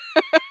 keep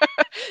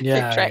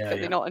track that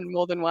they're not in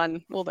more than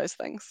one, all those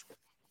things.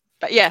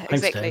 But yeah, Thanks,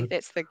 exactly. David.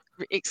 That's the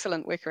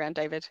excellent workaround,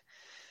 David.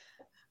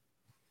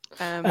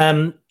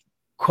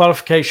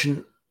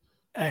 Qualification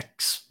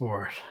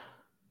export.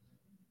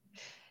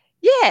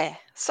 Yeah,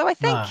 so I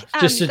think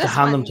just to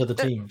hand them to the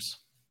teams.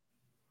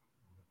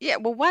 Yeah,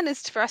 well, one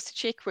is for us to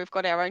check we've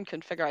got our own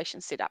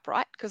configuration set up,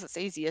 right? Because it's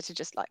easier to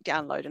just like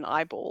download an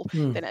eyeball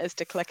than it is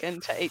to click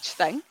into each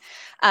thing.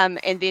 And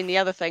then the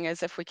other thing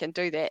is, if we can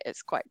do that,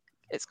 it's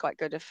quite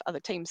good if other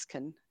teams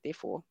can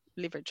therefore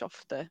leverage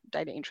off the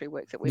data entry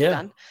work that we've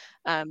done.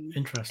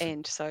 Interesting.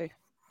 And so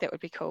that would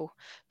be cool.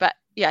 But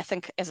yeah, I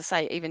think, as I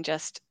say, even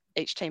just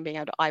each team being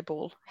able to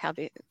eyeball how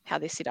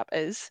their setup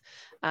is,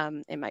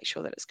 and make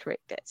sure that it's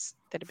correct.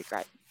 That'd be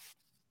great.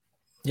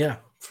 Yeah,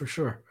 for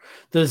sure.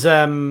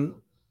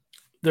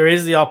 There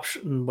is the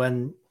option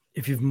when,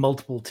 if you've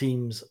multiple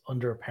teams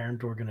under a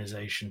parent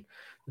organization,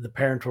 the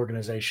parent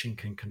organization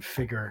can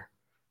configure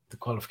the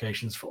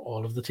qualifications for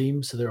all of the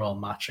teams, so they're all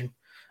matching,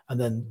 and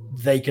then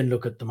they can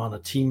look at them on a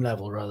team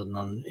level rather than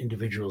on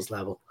individuals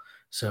level.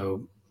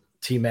 So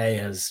team A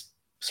has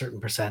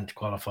certain percent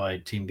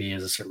qualified, team B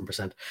is a certain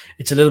percent.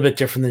 It's a little bit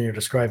different than you're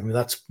describing.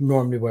 That's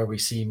normally where we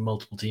see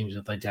multiple teams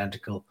with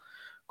identical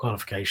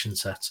qualification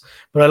sets.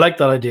 But I like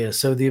that idea.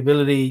 So the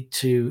ability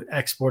to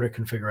export a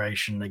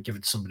configuration and give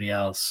it to somebody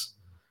else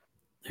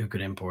who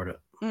could import it.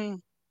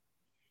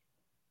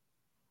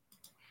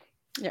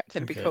 Yeah,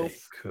 that'd be cool.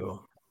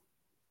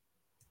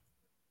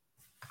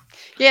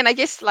 Yeah, and I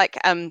guess like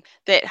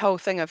that whole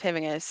thing of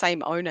having a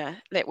same owner,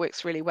 that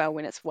works really well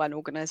when it's one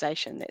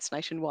organisation that's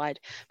nationwide.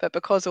 But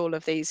because all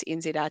of these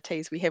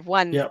NZRTs, we have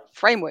one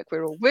framework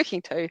we're all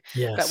working to,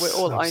 but we're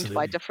all owned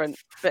by different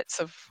bits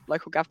of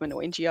local government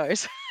or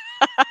NGOs.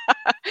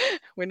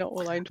 We're not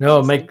all owned by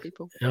the same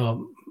people.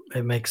 No,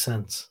 it makes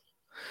sense.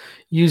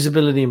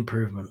 Usability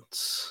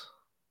improvements.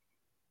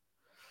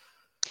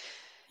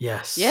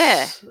 Yes.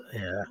 Yeah.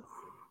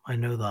 I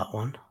know that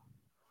one.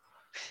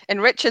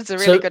 And Richard's a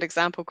really good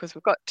example because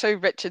we've got 2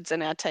 Richards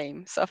in our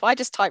team. So if I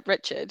just type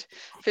Richard,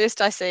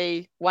 first I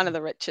see one of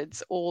the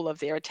Richards, all of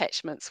their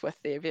attachments with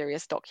their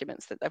various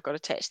documents that they've got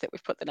attached that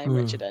we've put the name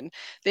Richard in.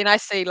 Then I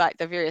see like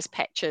the various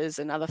patches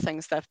and other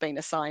things they've been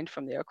assigned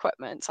from their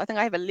equipment. So I think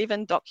I have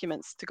 11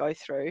 documents to go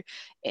through,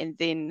 and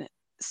then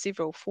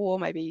 4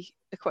 maybe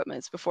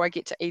equipments before I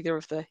get to either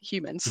of the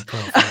humans.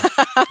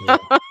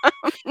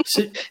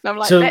 And I'm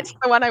like, that's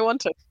the one I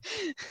wanted.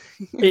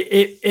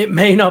 It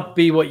may not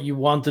be what you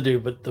want to do,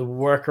 but the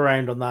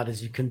workaround on that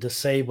is you can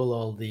disable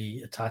all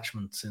the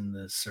attachments in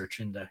the search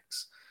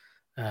index.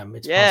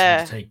 It's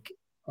possible to take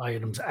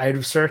items out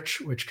of search,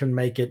 which can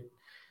make it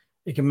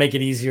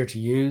easier to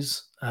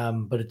use,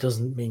 but it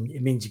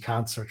means you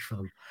can't search for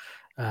them.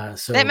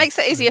 So that makes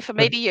it easier for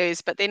me to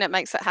use, but then it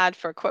makes it hard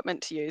for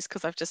equipment to use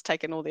because I've just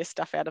taken all their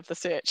stuff out of the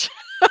search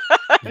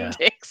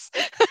index.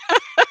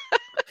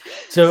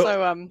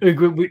 So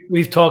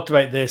we've talked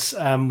about this.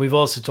 We've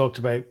also talked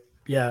about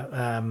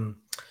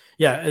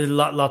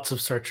lots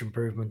of search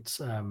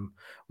improvements.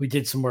 We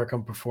did some work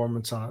on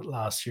performance on it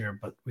last year,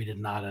 but we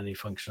didn't add any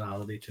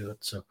functionality to it.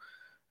 So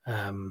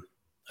I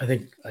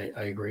think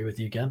I agree with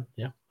you again.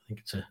 Yeah, I think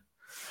it's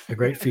a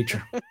great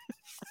feature.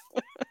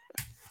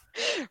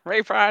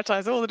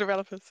 Reprioritize all the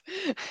developers.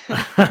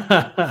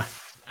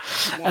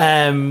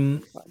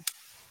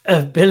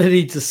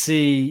 Ability to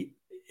see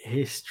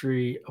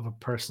history of a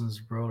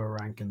person's role or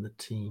rank in the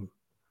team.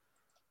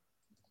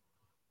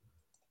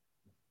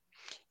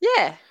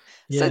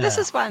 So this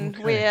is one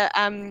where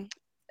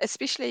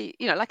especially,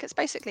 like it's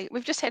basically,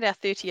 we've just had our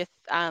 30th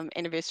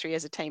anniversary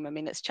as a team. I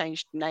mean, it's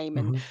changed name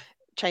and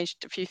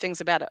changed a few things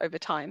about it over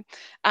time.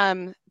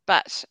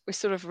 But we're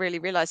sort of really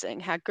realizing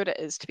how good it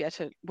is to be able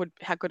to,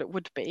 how good it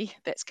would be,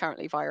 that's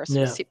currently via a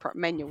sort of separate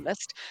manual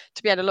list,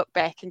 to be able to look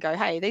back and go,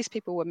 hey, these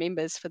people were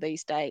members for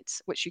these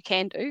dates, which you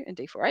can do in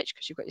D4H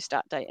because you've got your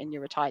start date and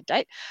your retired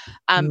date.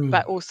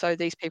 But also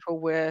these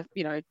people were,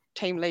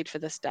 team lead for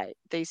this date.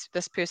 This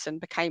person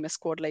became a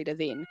squad leader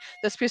then.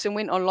 This person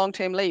went on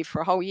long-term leave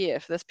for a whole year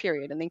for this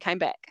period and then came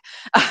back.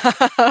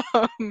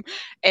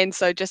 And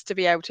so just to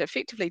be able to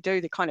effectively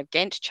do the kind of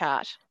Gantt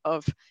chart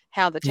of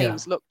how the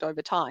teams looked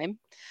over time.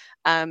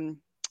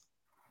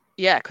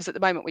 Because at the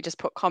moment we just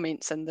put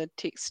comments in the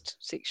text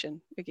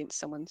section against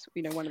someone's,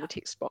 one of the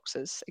text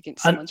boxes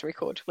against someone's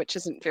record, which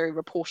isn't very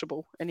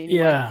reportable in any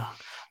way.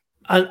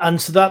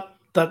 And so that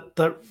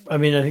I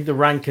mean, I think the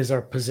rank is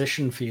our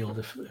position field,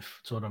 if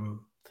that's what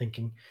I'm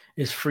thinking,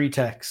 is free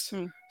text.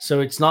 So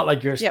it's not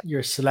like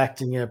you're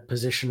selecting a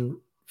position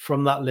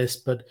from that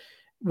list, but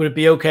would it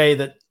be okay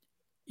that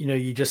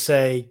you just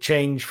say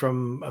change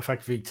from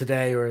effectively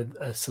today or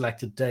a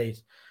selected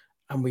date,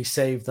 and we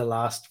save the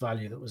last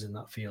value that was in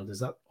that field? Is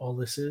that all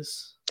this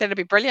is? That'd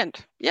be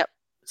brilliant. Yep.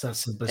 So that's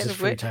simple. It's just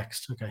free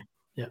text. Okay.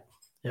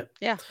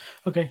 Yeah.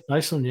 Okay.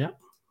 Nice one. Yeah.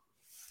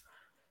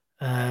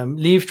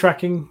 Leave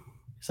tracking.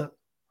 Is that?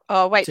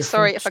 Oh, wait, different?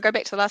 Sorry. If I go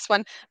back to the last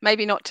one,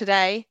 maybe not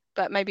today,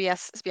 but maybe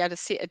us to be able to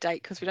set a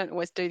date because we don't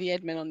always do the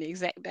admin on the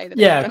exact day.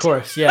 Of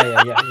course.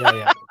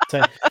 Yeah.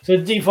 So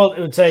default,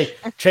 it would say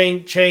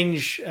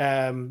change.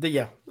 I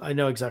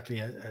know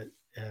exactly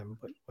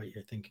what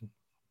you're thinking.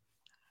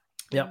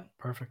 Yeah,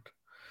 perfect.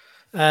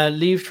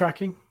 Leave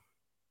tracking.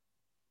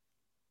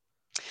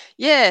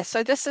 Yeah,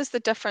 so this is the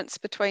difference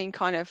between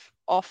kind of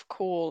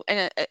off-call,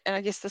 and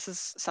I guess this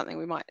is something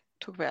we might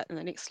talk about in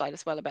the next slide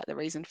as well, about the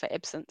reason for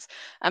absence.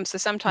 So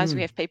sometimes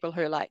we have people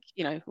who are like,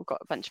 we've got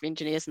a bunch of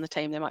engineers in the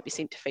team, they might be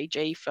sent to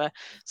Fiji for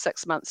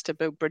 6 months to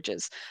build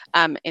bridges.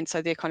 And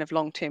so they're kind of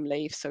long-term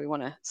leave. So we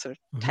want to sort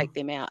of take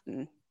them out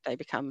and they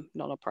become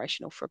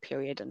non-operational for a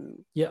period, and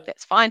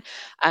that's fine.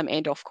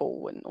 And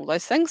off-call and all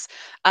those things.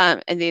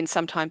 And then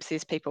sometimes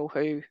there's people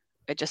who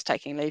are just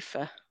taking leave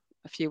for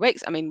a few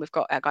weeks. I mean, we've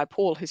got our guy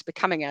Paul, who's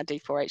becoming our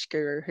D4H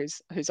guru,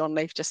 who's on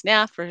leave just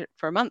now for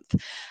a month,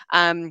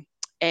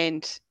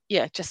 and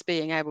yeah, just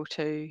being able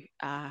to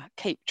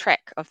keep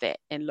track of that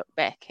and look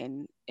back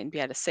and be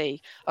able to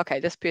see, okay,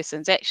 this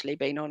person's actually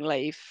been on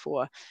leave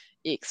for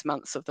X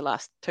months of the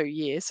last 2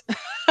 years.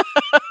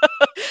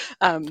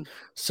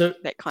 So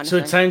that kind of so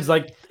thing. it sounds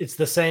like it's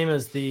the same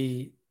as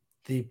the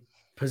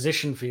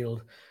position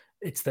field.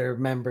 It's their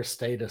member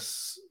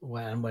status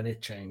when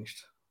it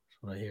changed. That's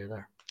what I hear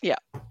there.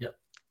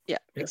 Yeah,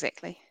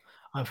 exactly.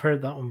 I've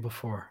heard that one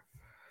before.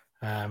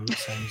 Sounds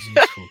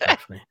useful,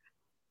 definitely.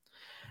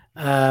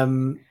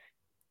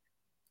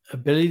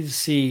 Ability to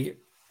see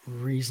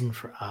reason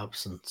for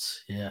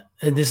absence. Yeah,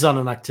 and this is on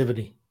an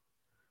activity.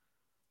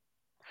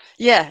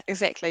 Yeah,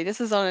 exactly.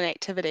 This is on an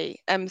activity.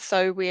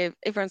 So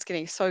everyone's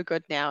getting so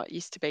good now. It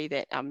used to be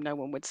that no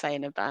one would say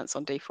in advance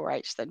on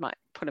D4H. They might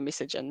put a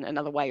message in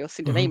another way or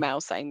send an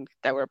email saying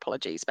they were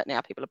apologies, but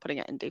now people are putting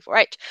it in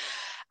D4H.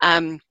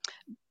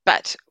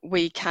 But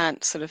we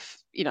can't sort of,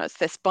 it's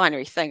this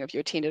binary thing of you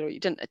attended or you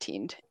didn't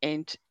attend,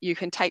 and you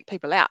can take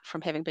people out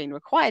from having been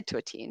required to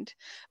attend,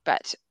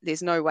 but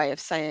there's no way of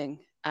saying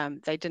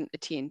they didn't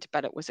attend,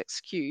 but it was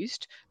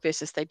excused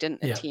versus they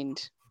didn't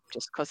attend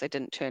just because they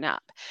didn't turn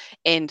up.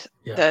 And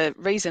the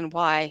reason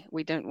why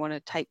we don't want to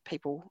take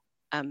people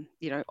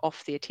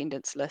off the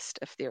attendance list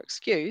if they're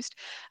excused,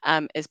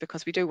 is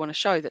because we do want to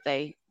show that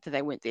they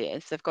weren't there.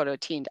 If they've got to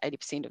attend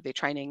 80% of their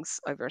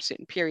trainings over a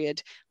certain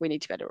period, we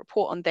need to be able to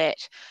report on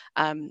that.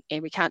 And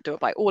we can't do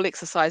it by all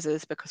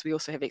exercises, because we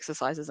also have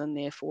exercises in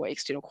there for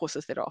external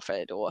courses that are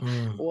offered or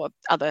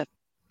other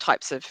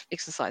types of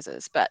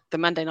exercises. But the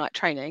Monday night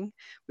training,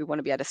 we want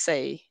to be able to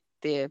see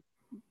their,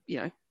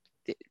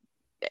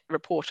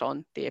 report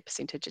on their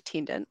percentage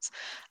attendance,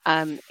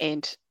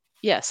 and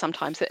yeah,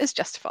 sometimes it is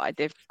justified.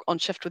 They're on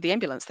shift with the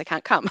ambulance; they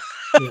can't come.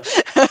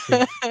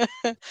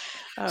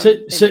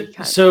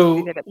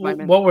 So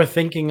what we're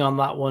thinking on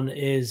that one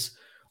is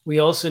we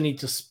also need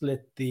to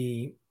split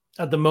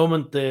at the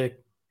moment the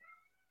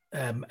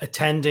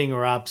attending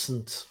or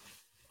absent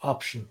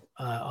option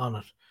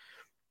on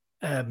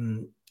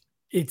it.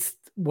 It's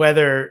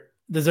whether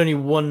there's only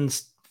one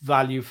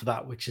value for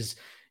that, which is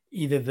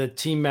either the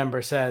team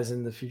member says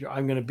in the future,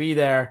 I'm going to be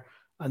there,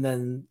 and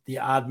then the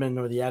admin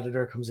or the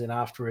editor comes in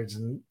afterwards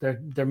and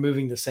they're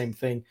moving the same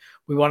thing.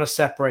 We want to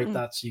separate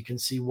that so you can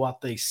see what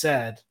they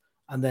said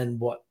and then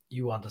what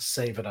you want to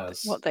save it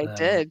as. What they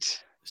did. So,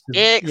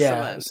 excellent.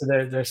 Yeah, so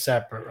they're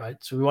separate, right?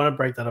 So we want to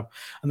break that up.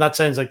 And that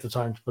sounds like the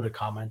time to put a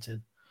comment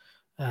in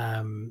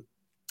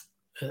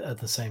at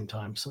the same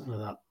time, something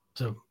like that.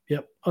 So,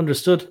 yep,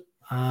 understood.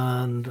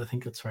 And I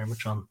think it's very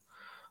much on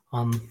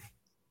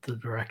the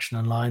direction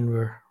and line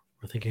we're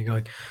thinking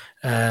going.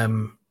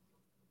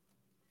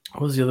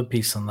 What was the other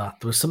piece on that?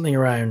 There was something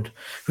around,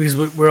 because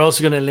we're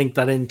also going to link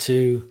that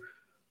into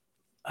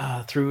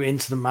through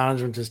incident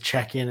management as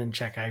check-in and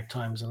check-out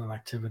times on an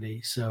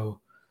activity. So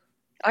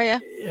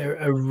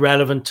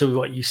relevant to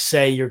what you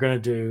say you're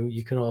going to do,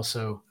 you can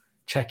also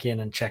check in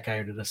and check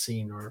out at a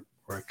scene or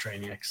a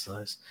training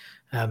exercise.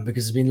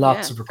 Because there's been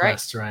lots of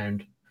requests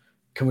around,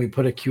 can we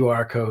put print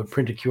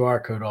a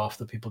QR code off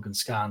that people can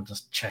scan,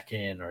 just check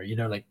in, or,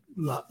 like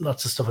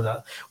lots of stuff like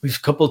that. We've a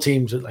couple of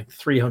teams with like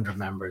 300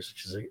 members,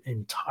 which is an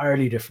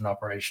entirely different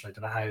operation. I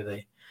don't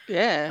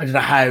know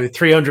how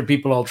 300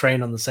 people all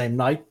train on the same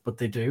night, but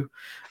they do.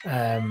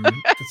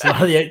 It's a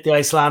lot of the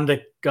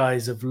Icelandic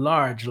guys have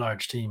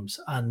large teams.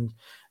 And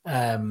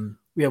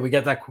we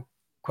get that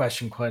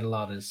question quite a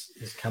lot is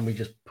can we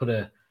just put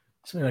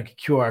something like a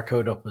QR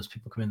code up as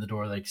people come in the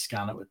door, they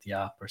scan it with the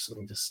app or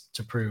something just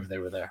to prove they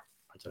were there.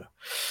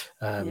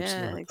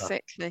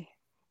 Exactly.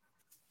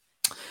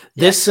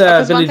 This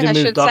ability to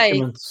move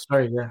documents.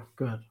 Sorry,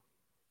 go ahead.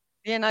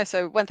 Yeah, no.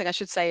 So one thing I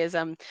should say is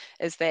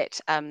that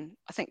I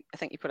think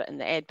you put it in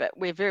the ad, but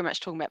we're very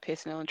much talking about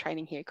personnel and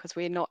training here because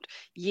we're not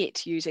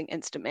yet using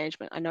incident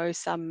management. I know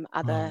some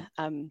other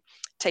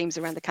teams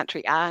around the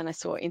country are, and I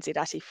saw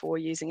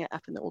NZRT-8 using it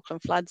up in the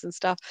Auckland floods and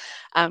stuff,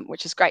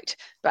 which is great.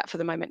 But for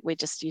the moment, we're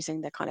just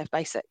using the kind of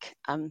basic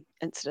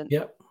incident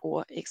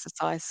or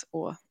exercise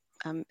or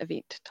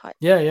event type.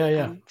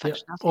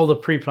 Functionality. All the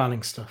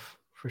pre-planning stuff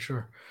for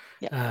sure.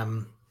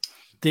 And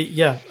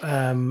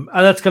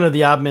that's kind of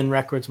the admin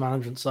records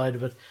management side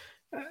of it.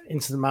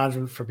 Incident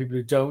management, for people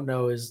who don't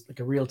know, is like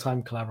a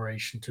real-time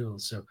collaboration tool.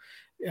 So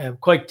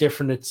quite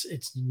different.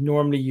 It's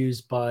normally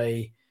used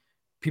by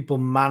people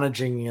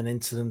managing an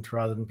incident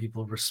rather than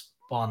people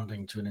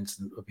responding to an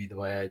incident, would be the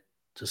way I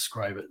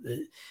describe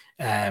it.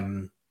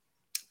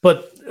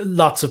 But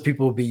lots of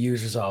people will be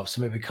users of,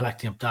 so maybe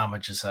collecting up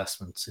damage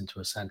assessments into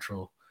a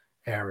central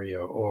area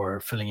or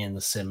filling in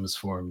the SIMS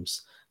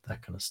forms,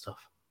 that kind of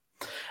stuff.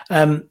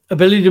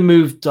 Ability to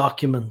move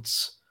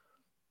documents.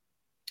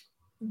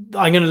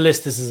 I'm going to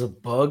list this as a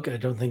bug. I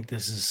don't think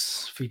this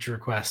is feature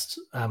request.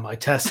 I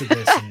tested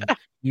this and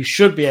you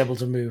should be able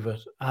to move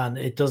it, and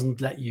it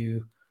doesn't let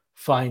you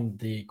find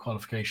the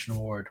qualification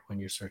award when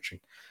you're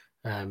searching.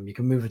 You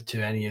can move it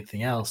to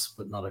anything else,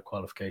 but not a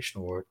qualification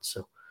award.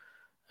 So,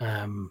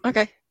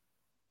 okay.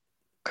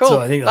 Cool. So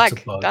I think that's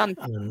a bug, done.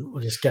 and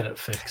we'll just get it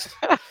fixed.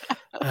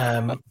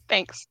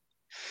 Thanks.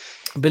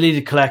 Ability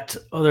to collect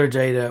other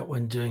data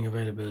when doing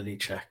availability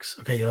checks.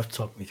 Okay, you'll have to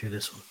talk me through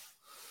this one.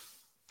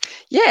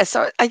 Yeah,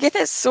 so I guess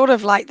it's sort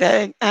of like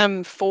the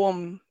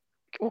form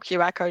or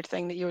QR code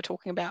thing that you were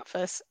talking about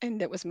first,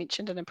 and that was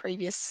mentioned in a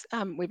previous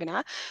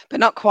webinar, but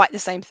not quite the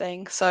same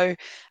thing. So,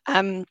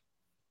 when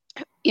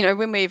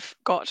we've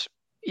got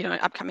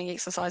upcoming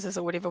exercises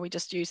or whatever, we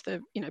just use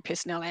the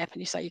personnel app,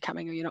 and you say you're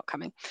coming or you're not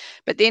coming.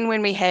 But then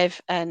when we have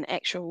an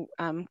actual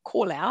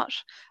call out,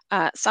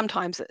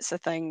 sometimes it's a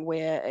thing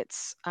where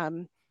it's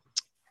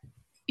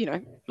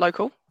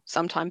local.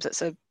 Sometimes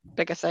it's a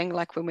bigger thing,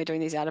 like when we're doing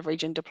these out of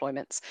region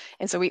deployments.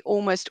 And so we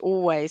almost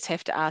always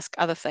have to ask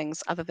other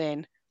things other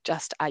than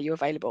just, are you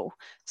available?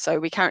 So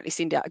we currently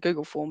send out a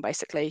Google form,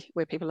 basically,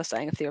 where people are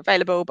saying if they're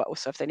available, but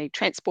also if they need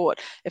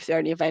transport, if they're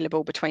only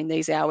available between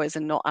these hours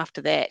and not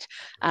after that.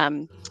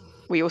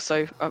 We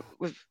also,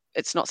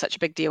 it's not such a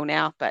big deal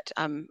now, but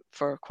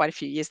for quite a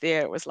few years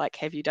there, it was like,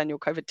 have you done your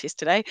COVID test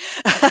today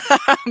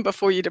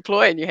before you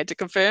deploy? And you had to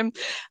confirm.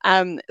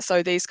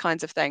 So these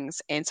kinds of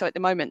things. And so at the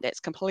moment, that's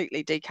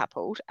completely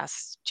decoupled,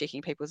 us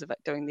checking people's,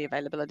 doing the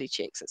availability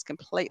checks. It's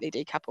completely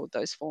decoupled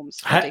those forms.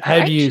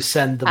 How do you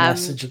send the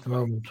message at the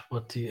moment? How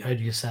do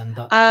you send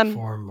that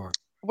form or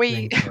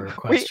link or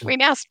question? We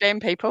now spam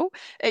people.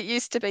 It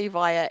used to be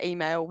via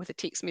email with a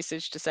text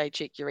message to say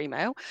check your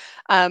email.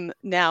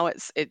 Now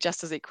it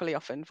just as equally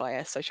often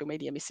via social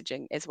media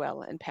messaging as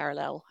well in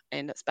parallel,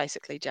 and it's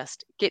basically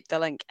just get the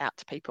link out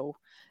to people,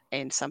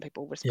 and some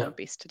people respond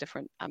best to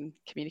different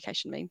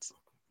communication means.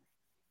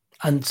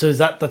 And so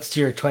that's to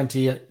your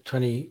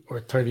 20 or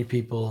 30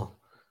 people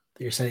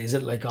that you're saying? Is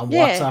it like on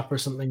WhatsApp or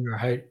something, or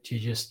how do you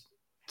just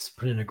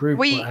put in a group?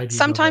 How do you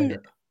sometimes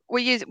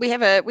we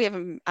have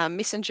a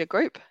messenger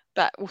group,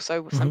 but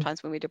also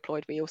sometimes when we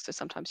deployed, we also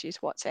sometimes use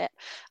WhatsApp.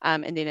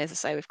 And then, as I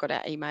say, we've got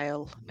our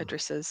email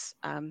addresses,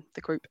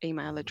 the group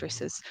email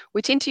addresses.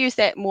 We tend to use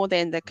that more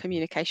than the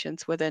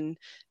communications within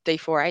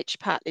D4H,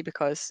 partly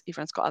because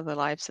everyone's got other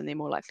lives and they're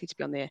more likely to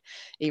be on their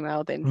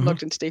email than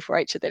logged into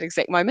D4H at that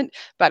exact moment,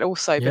 but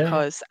also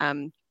because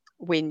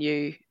when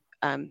you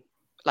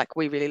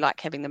we really like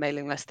having the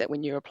mailing list, that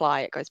when you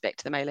apply, it goes back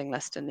to the mailing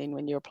list. And then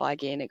when you apply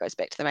again, it goes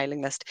back to the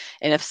mailing list.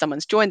 And if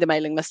someone's joined the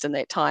mailing list in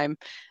that time,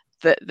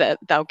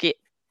 they'll get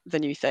the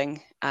new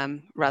thing,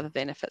 rather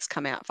than if it's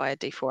come out via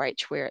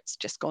D4H, where it's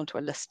just gone to a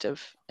list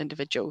of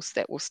individuals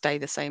that will stay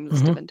the same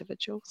list of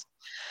individuals.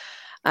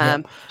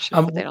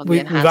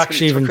 We've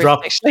actually even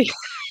dropped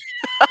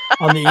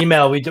on the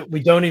email. We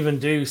don't even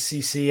do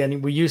CC,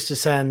 and we used to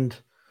send.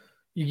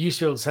 You used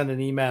to be able to send an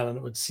email and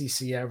it would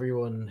CC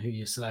everyone who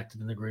you selected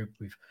in the group.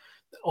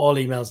 All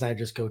emails now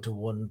just go to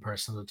one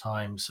person at a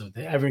time, so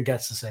everyone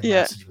gets the same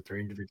message, but they're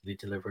individually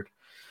delivered.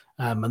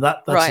 And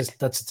that's a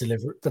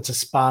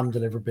spam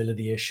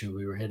deliverability issue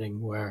we were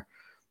hitting, where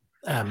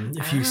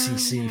if you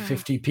CC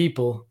 50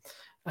 people,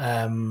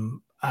 and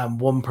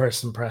one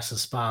person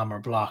presses spam or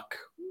block,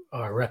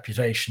 our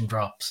reputation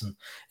drops, and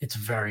it's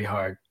very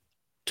hard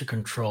to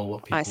control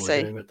what people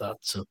are doing with that.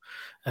 So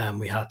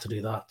we had to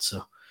do that.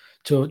 So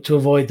to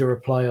avoid the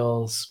reply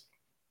alls.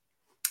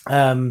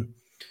 I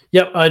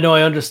know,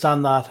 I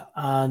understand that.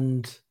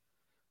 And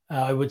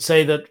I would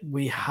say that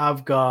we've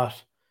got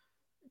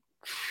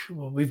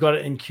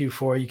it in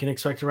Q4. You can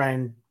expect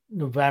around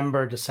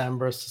November,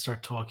 December to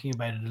start talking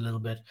about it a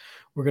little bit.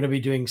 We're going to be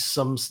doing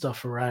some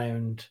stuff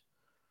around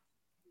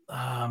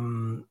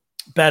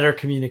better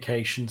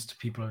communications to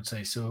people, I would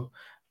say. So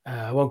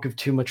I won't give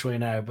too much away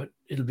now, but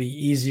it'll be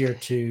easier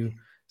to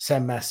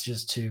send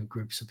messages to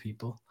groups of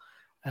people.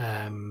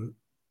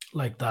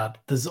 Like that.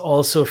 There's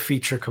also a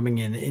feature coming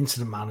in,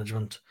 incident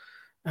management,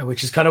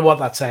 which is kind of what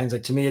that sounds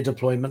like to me. A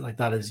deployment like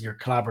that is you're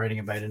collaborating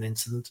about an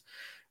incident.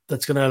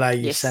 That's going to allow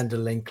you to send a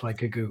link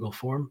like a Google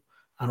form,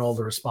 and all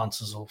the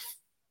responses will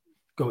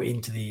go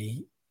into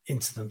the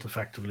incident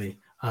effectively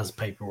as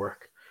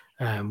paperwork,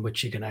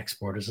 which you can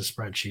export as a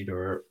spreadsheet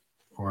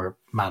or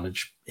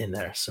manage in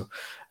there. So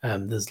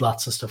there's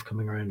lots of stuff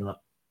coming around that.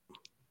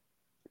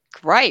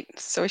 Great.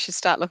 So we should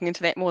start looking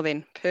into that more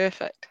then.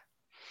 Perfect.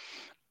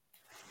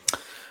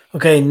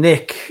 Okay,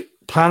 Nick,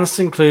 plans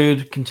to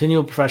include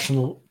continual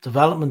professional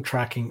development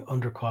tracking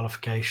under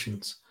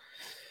qualifications.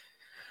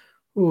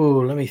 Oh,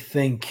 let me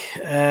think.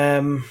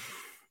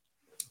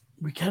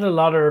 We get a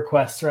lot of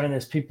requests around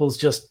this. People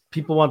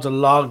want to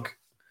log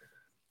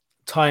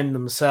time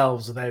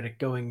themselves without it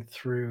going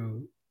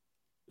through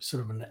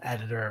sort of an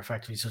editor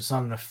effectively. So it's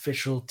not an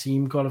official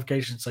team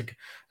qualification. It's like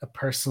a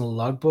personal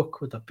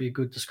logbook. Would that be a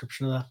good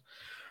description of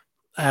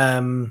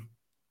that?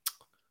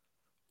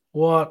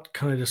 What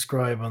can I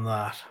describe on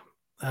that?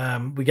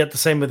 We get the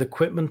same with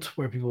equipment,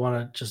 where people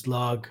want to just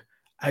log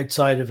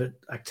outside of it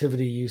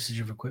activity usage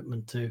of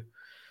equipment too.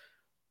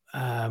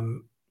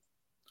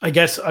 I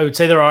guess I would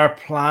say there are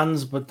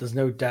plans, but there's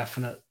no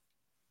definite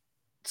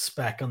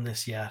spec on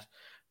this yet.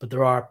 But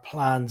there are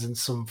plans in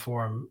some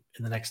form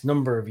in the next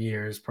number of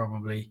years,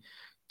 probably,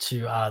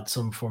 to add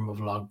some form of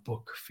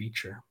logbook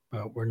feature.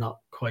 But we're not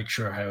quite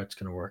sure how it's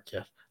going to work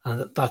yet.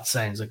 And that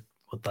sounds like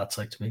what that's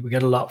like to me. We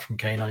get a lot from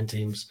canine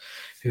teams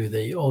who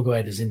they all go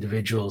out as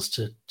individuals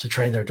to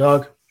train their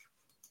dog.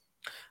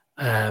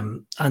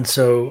 And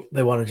so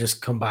they want to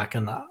just come back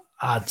and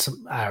add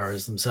some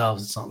hours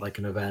themselves. It's not like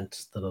an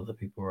event that other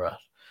people were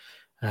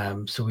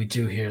at. So we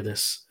do hear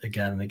this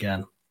again and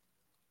again.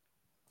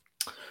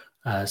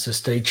 So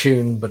stay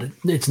tuned, but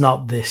it's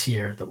not this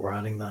year that we're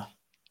adding that.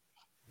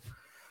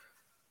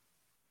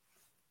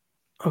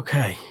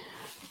 Okay,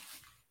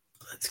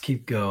 let's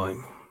keep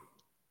going.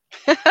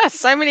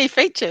 So many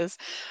features.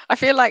 I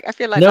feel like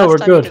No, last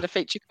time good. we did a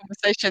feature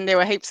conversation, there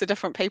were heaps of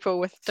different people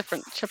with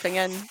different chipping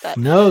in. But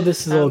no,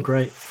 this is all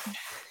great.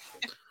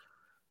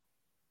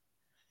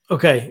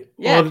 Okay,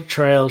 audit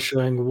trail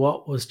showing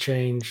what was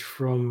changed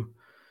from,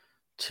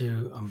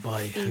 to, and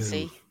by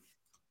easy. whom.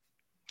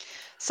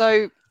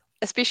 So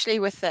especially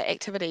with the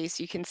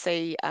activities, you can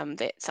see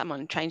that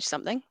someone changed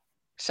something.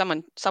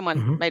 Someone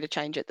made a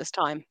change at this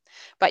time,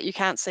 but you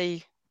can't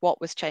see what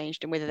was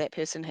changed and whether that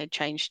person had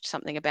changed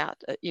something about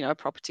a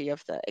property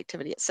of the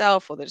activity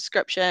itself or the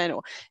description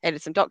or added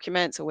some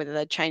documents, or whether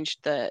they changed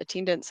the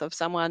attendance of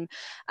someone.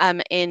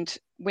 And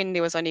when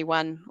there was only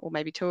one or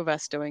maybe two of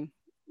us doing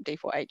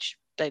D4H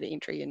data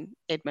entry and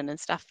admin and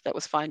stuff, that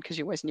was fine because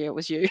you always knew it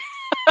was you.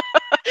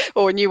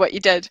 Or knew what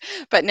you did.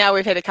 But now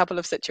we've had a couple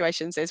of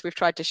situations as we've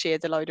tried to share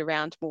the load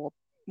around more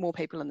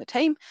people in the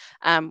team,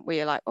 where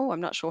you're like, oh,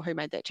 I'm not sure who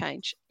made that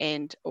change,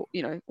 and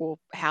or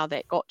how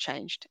that got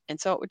changed. And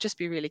so it would just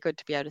be really good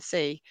to be able to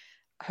see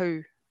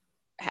who,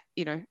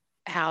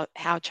 how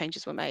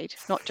changes were made,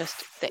 not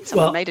just that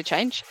someone made a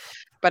change,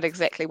 but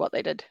exactly what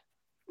they did.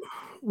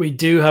 We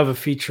do have a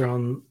feature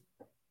on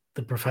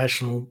the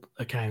professional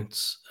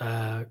accounts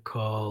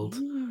called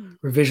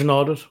Revision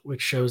Audit,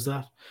 which shows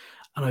that.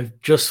 And I've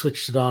just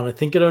switched it on. I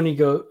think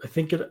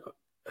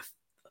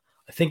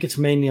it's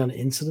mainly on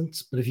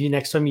incidents, but if you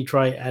next time you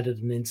try edit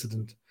an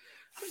incident,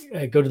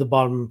 go to the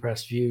bottom and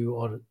press view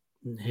audit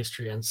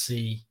history and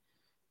see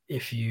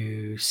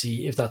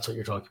if that's what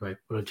you're talking about.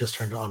 But I just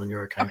turned it on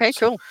your account. Okay,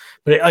 cool.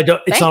 But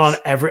it's not on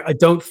every. I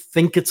don't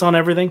think it's on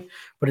everything,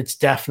 but it's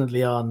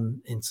definitely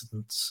on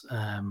incidents.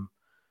 In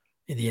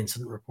the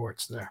incident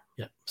reports there.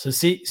 Yeah. So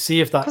see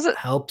if that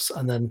helps,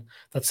 and then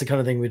that's the kind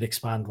of thing we'd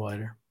expand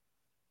wider.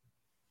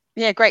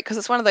 Yeah, great, because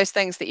it's one of those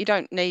things that you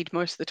don't need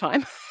most of the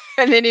time.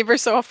 And then every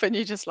so often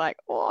you're just like,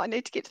 oh, I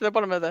need to get to the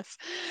bottom of this.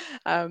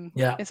 And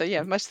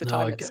so, most of the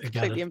time it's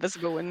completely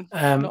invisible and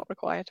not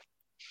required.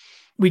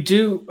 We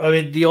do,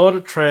 the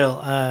audit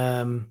trail,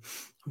 I'm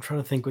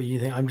trying to think what you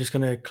think. I'm just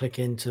going to click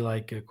into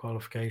like a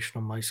qualification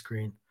on my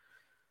screen.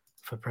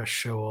 If I press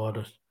show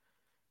audit.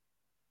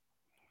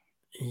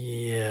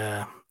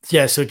 Yeah.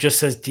 So it just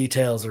says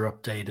details are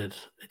updated.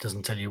 It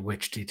doesn't tell you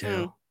which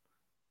detail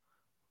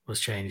was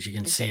changed. You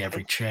can see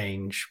every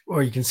change,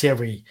 or you can see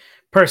every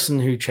person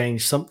who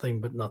changed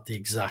something, but not the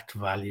exact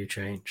value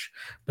change.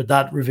 But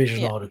that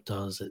revision audit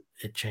does it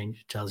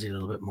tells you a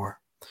little bit more.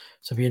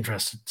 So be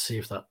interested to see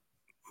if that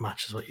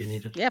matches what you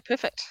needed. Yeah,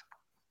 perfect.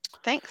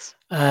 Thanks.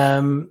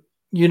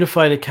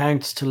 Unified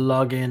accounts to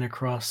log in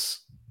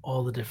across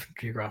all the different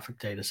geographic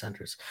data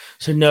centers.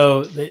 So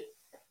no,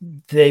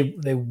 they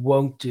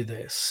won't do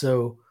this.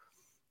 So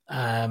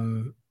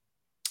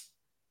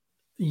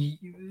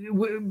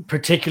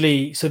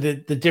particularly, so the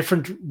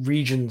different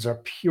regions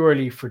are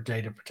purely for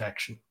data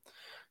protection.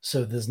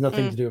 So there's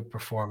nothing to do with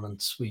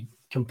performance. We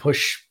can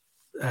push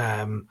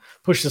the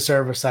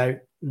service out,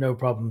 no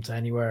problem, to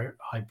anywhere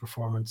high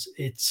performance.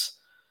 It's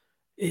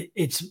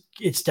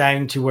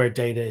down to where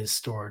data is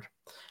stored,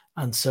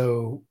 and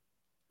so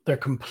they're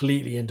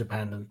completely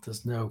independent.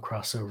 There's no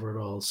crossover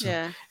at all.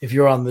 So if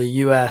you're on the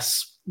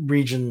US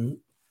region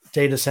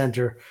data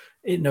center,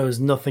 it knows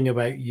nothing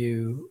about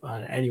you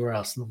anywhere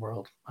else in the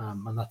world,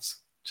 and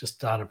that's just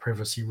data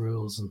privacy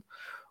rules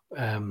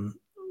and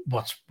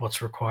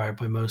what's required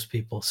by most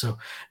people. So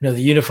the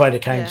unified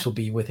accounts will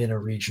be within a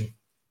region.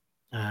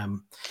 I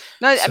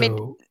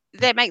mean,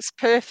 that makes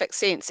perfect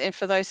sense. And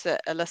for those that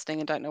are listening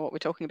and don't know what we're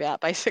talking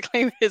about,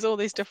 basically there's all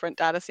these different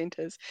data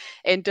centers,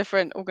 and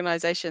different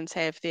organizations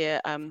have their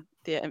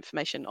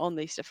information on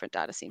these different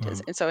data centers.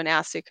 And so in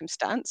our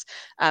circumstance,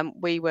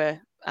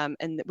 we're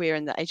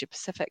in the Asia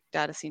Pacific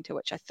data center,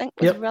 which I think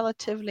was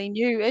relatively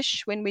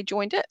new-ish when we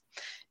joined it.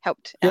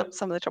 Helped out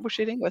some of the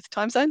troubleshooting with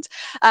time zones.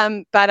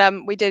 But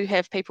we do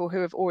have people who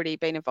have already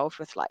been involved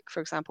with, like, for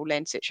example,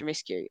 land search and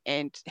rescue,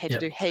 and had to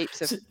do heaps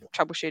of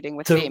troubleshooting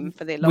with them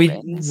for their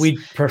logins. We'd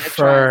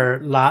prefer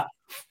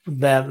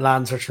the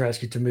land search and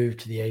rescue to move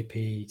to the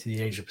AP, to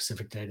the Asia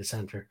Pacific data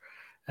center,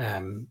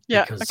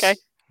 because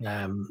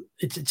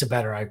it's a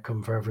better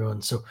outcome for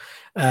everyone. So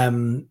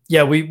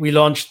we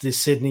launched the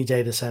Sydney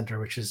data center,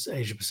 which is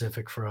Asia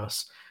Pacific for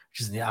us,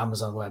 which is the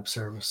Amazon Web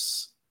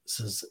Services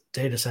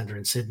data center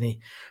in Sydney.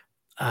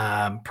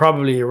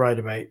 Probably right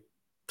about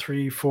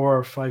 3,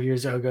 4, 5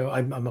 years ago.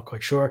 I'm not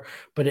quite sure,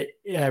 but it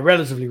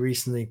relatively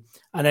recently.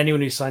 And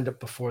anyone who signed up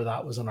before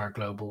that was on our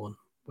global one,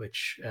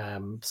 which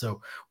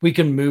so we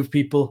can move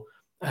people.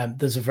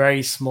 There's a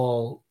very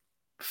small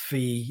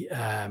fee.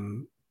 I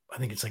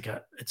think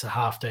it's a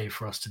half day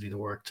for us to do the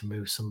work to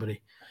move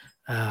somebody.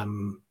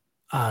 And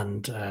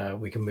and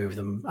we can move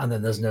them. And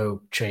then there's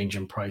no change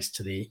in price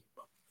to the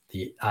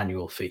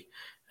annual fee.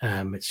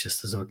 It's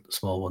just a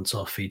small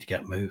once-off fee to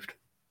get moved.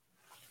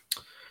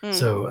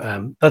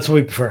 So that's what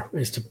we prefer,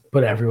 is to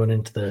put everyone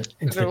into the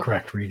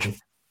correct region.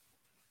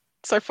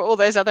 So for all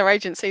those other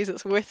agencies,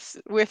 it's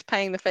worth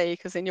paying the fee,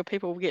 because then your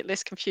people will get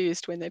less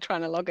confused when they're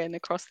trying to log in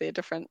across their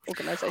different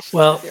organisations.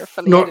 Well, that they're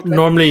affiliated with.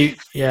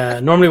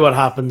 normally what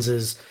happens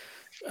is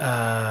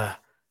they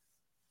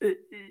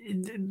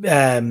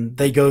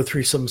go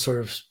through some sort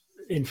of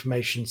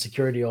information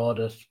security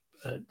audit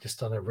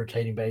just on a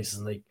rotating basis,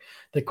 and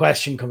the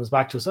question comes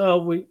back to us: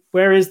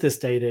 where is this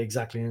data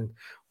exactly? And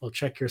we'll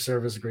check your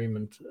service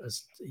agreement,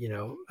 as you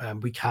know,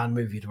 we can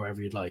move you to wherever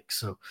you'd like.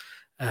 So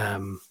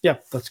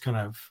that's kind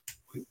of,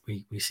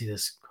 we see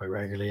this quite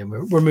regularly, and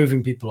we're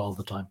moving people all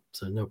the time,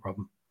 so no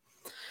problem.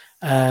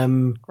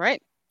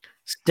 Great.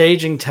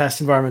 Staging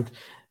test environment.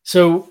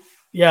 So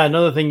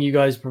another thing you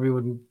guys probably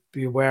wouldn't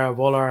be aware of,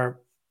 all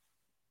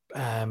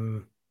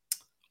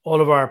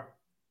of our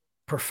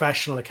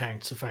professional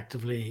accounts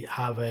effectively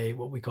have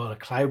what we call a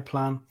cloud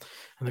plan,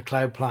 and the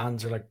cloud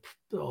plans are like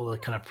all the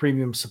kind of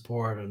premium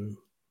support and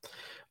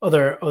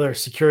other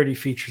security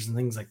features and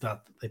things like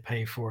that they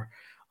pay for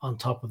on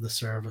top of the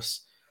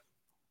service.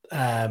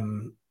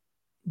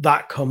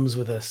 That comes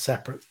with a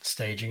separate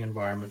staging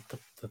environment that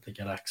they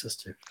get access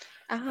to.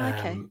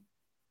 Okay.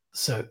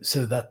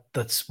 So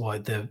that's why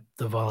the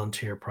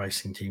volunteer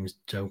pricing teams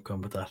don't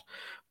come with that.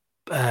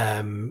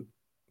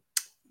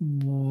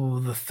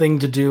 The thing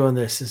to do on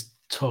this is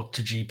talk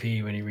to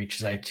GP when he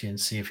reaches out to you and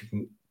see if he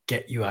can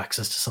get you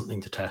access to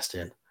something to test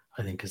in.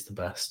 I think is the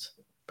best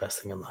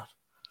thing on that.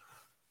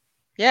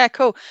 Yeah,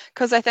 cool.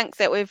 Because I think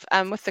that we've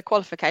with the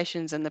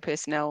qualifications and the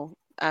personnel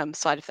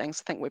side of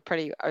things, I think we're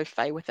pretty au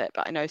fait with it.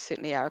 But I know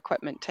certainly our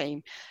equipment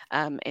team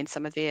and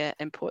some of their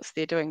imports,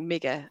 they're doing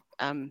mega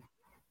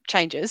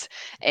changes,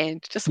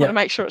 and just want to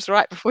make sure it's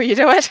right before you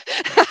do it.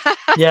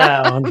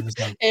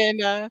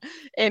 100%.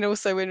 And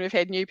also when we've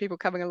had new people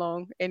coming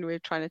along and we're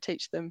trying to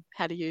teach them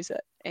how to use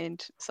it,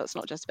 and so it's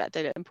not just about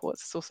data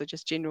imports, it's also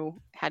just general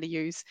how to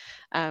use,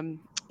 and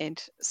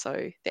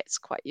so that's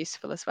quite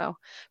useful as well.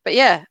 But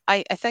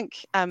I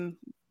think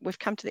we've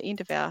come to the end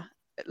of our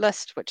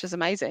list, which is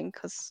amazing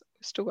because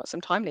we've still got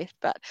some time left.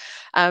 But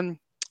I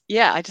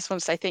just want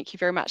to say thank you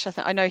very much.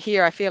 I know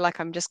here I feel like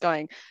I'm just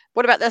going,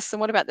 what about this and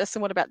what about this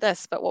and what about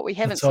this? But what we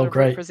haven't sort of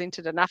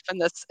represented enough in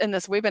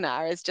this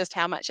webinar is just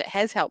how much it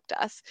has helped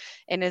us.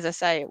 And as I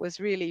say, it was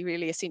really,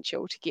 really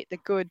essential to get the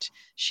good,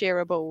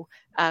 shareable,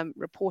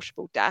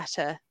 reportable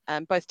data,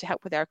 both to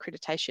help with our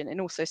accreditation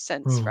and also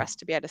for us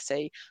to be able to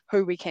see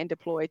who we can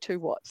deploy to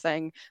what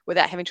thing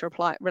without having to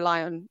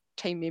rely on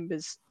team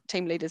leaders'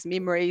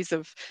 memories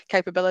of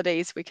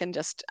capabilities. We can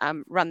just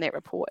run that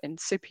report, and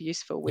super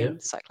useful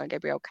when Cyclone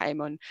Gabrielle came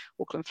on,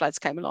 Auckland floods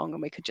came along,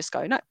 and we could just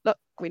go, no, look,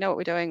 we know what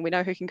we're doing, we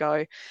know who can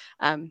go,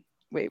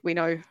 we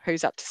know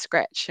who's up to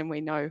scratch, and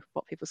we know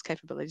what people's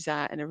capabilities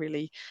are in a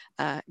really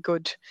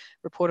good,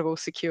 reportable,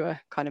 secure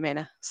kind of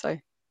manner. So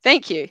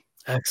thank you.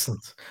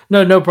 Excellent.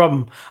 No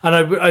problem. And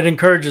I'd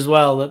encourage as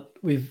well that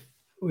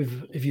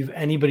if you've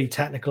anybody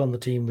technical on the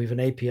team, we've an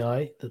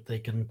API that they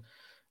can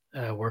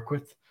work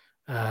with.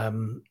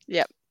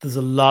 There's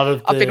a lot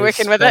of I've been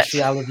working with it.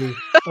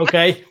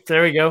 Okay,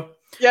 there we go.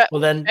 Yeah.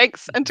 Well then,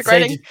 thanks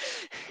integrating.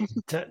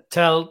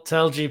 Tell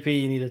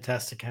GP you need a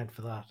test account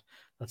for that.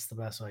 That's the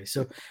best way.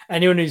 So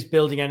anyone who's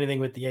building anything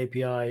with the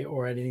API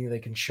or anything they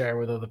can share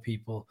with other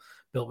people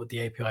built with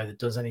the API that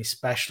does any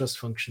specialist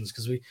functions,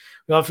 because we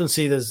often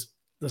see there's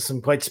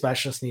some quite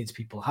specialist needs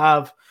people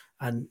have,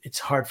 and it's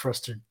hard for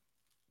us to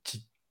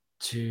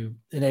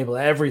enable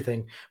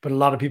everything, but a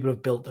lot of people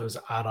have built those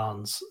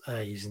add-ons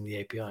using the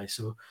API.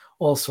 So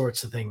all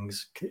sorts of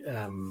things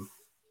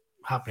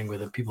happening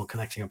with it, people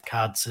connecting up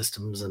CAD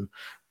systems and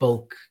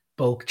bulk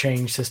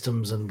change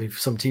systems, and we've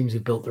some teams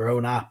who've built their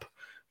own app,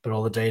 but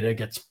all the data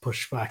gets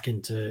pushed back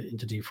into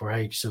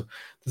D4H. So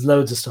there's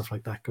loads of stuff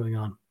like that going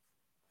on.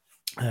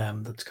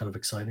 That's kind of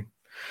exciting.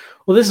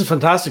 Well, this is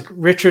fantastic.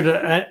 Richard,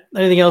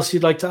 anything else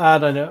you'd like to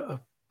add? I know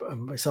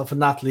myself and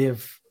Natalie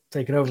have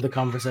taken over the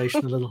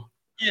conversation a little.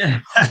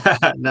 Yeah,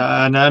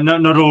 no,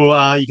 not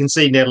all. You can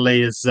see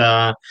Natalie is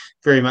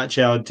very much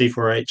our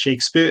D4H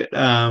expert.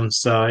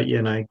 So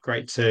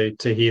great to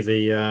hear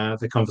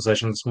the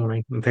conversation this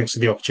morning, and thanks for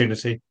the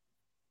opportunity.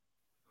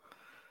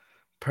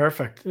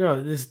 Perfect.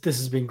 This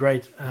has been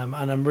great, and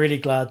I'm really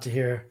glad to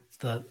hear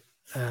that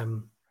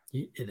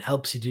it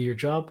helps you do your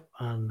job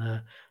and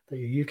that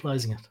you're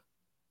utilizing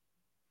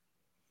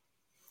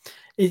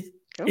it.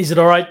 Is it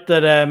all right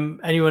that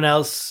anyone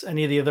else,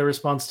 any of the other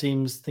response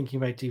teams thinking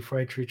about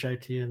D4H, reach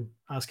out to you and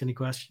ask any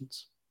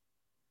questions?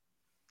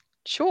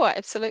 Sure,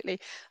 absolutely.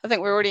 I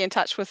think we're already in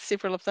touch with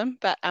several of them,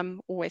 but I'm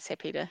always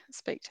happy to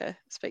speak to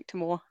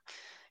more.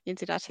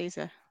 NZRT is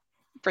a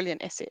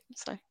brilliant asset,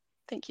 so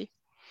thank you.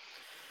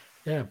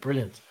 Yeah,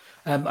 brilliant.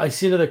 I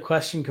see another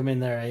question come in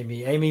there,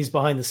 Amy. Amy's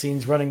behind the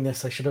scenes running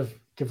this. I should have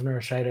given her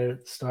a shout out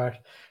at the start.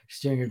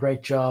 She's doing a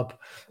great job.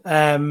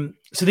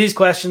 So these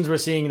questions we're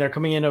seeing, they're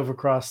coming in over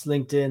across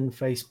LinkedIn,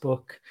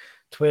 Facebook,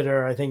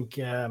 Twitter, I think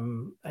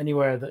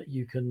anywhere that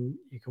you can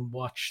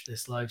watch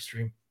this live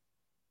stream.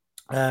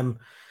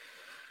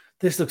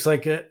 This looks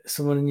like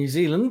someone in New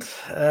Zealand.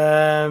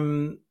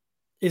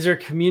 Is there a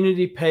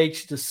community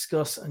page to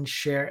discuss and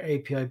share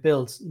API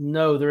builds?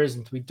 No, there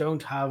isn't. We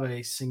don't have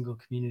a single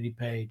community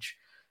page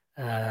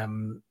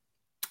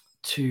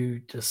to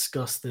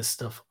discuss this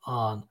stuff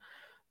on.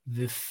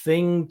 The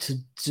thing to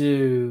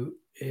do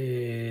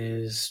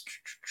is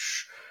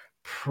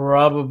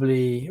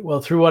probably,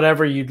 well, through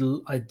whatever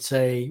I'd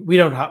say, we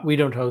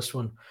don't host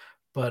one,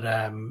 but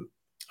I'm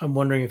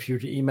wondering if you were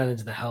to email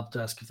into the help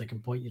desk, if they can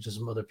point you to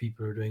some other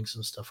people who are doing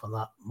some stuff on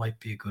that, might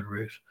be a good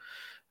route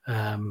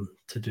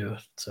to do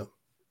it. So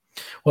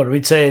what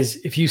we'd say is,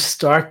 if you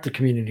start the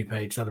community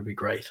page, that'd be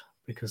great,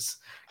 because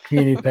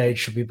community page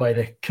should be by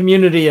the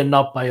community and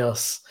not by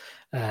us,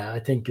 I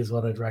think is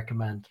what I'd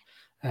recommend.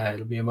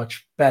 It'll be a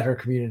much better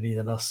community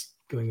than us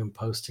going and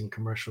posting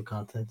commercial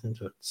content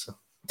into it. So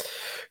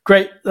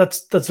great.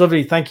 That's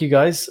lovely. Thank you,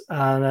 guys.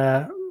 And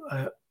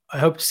I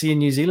hope to see you in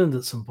New Zealand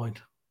at some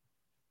point.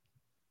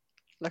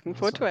 Looking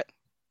forward to it.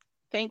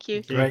 Thank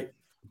you. Great.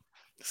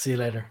 See you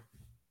later.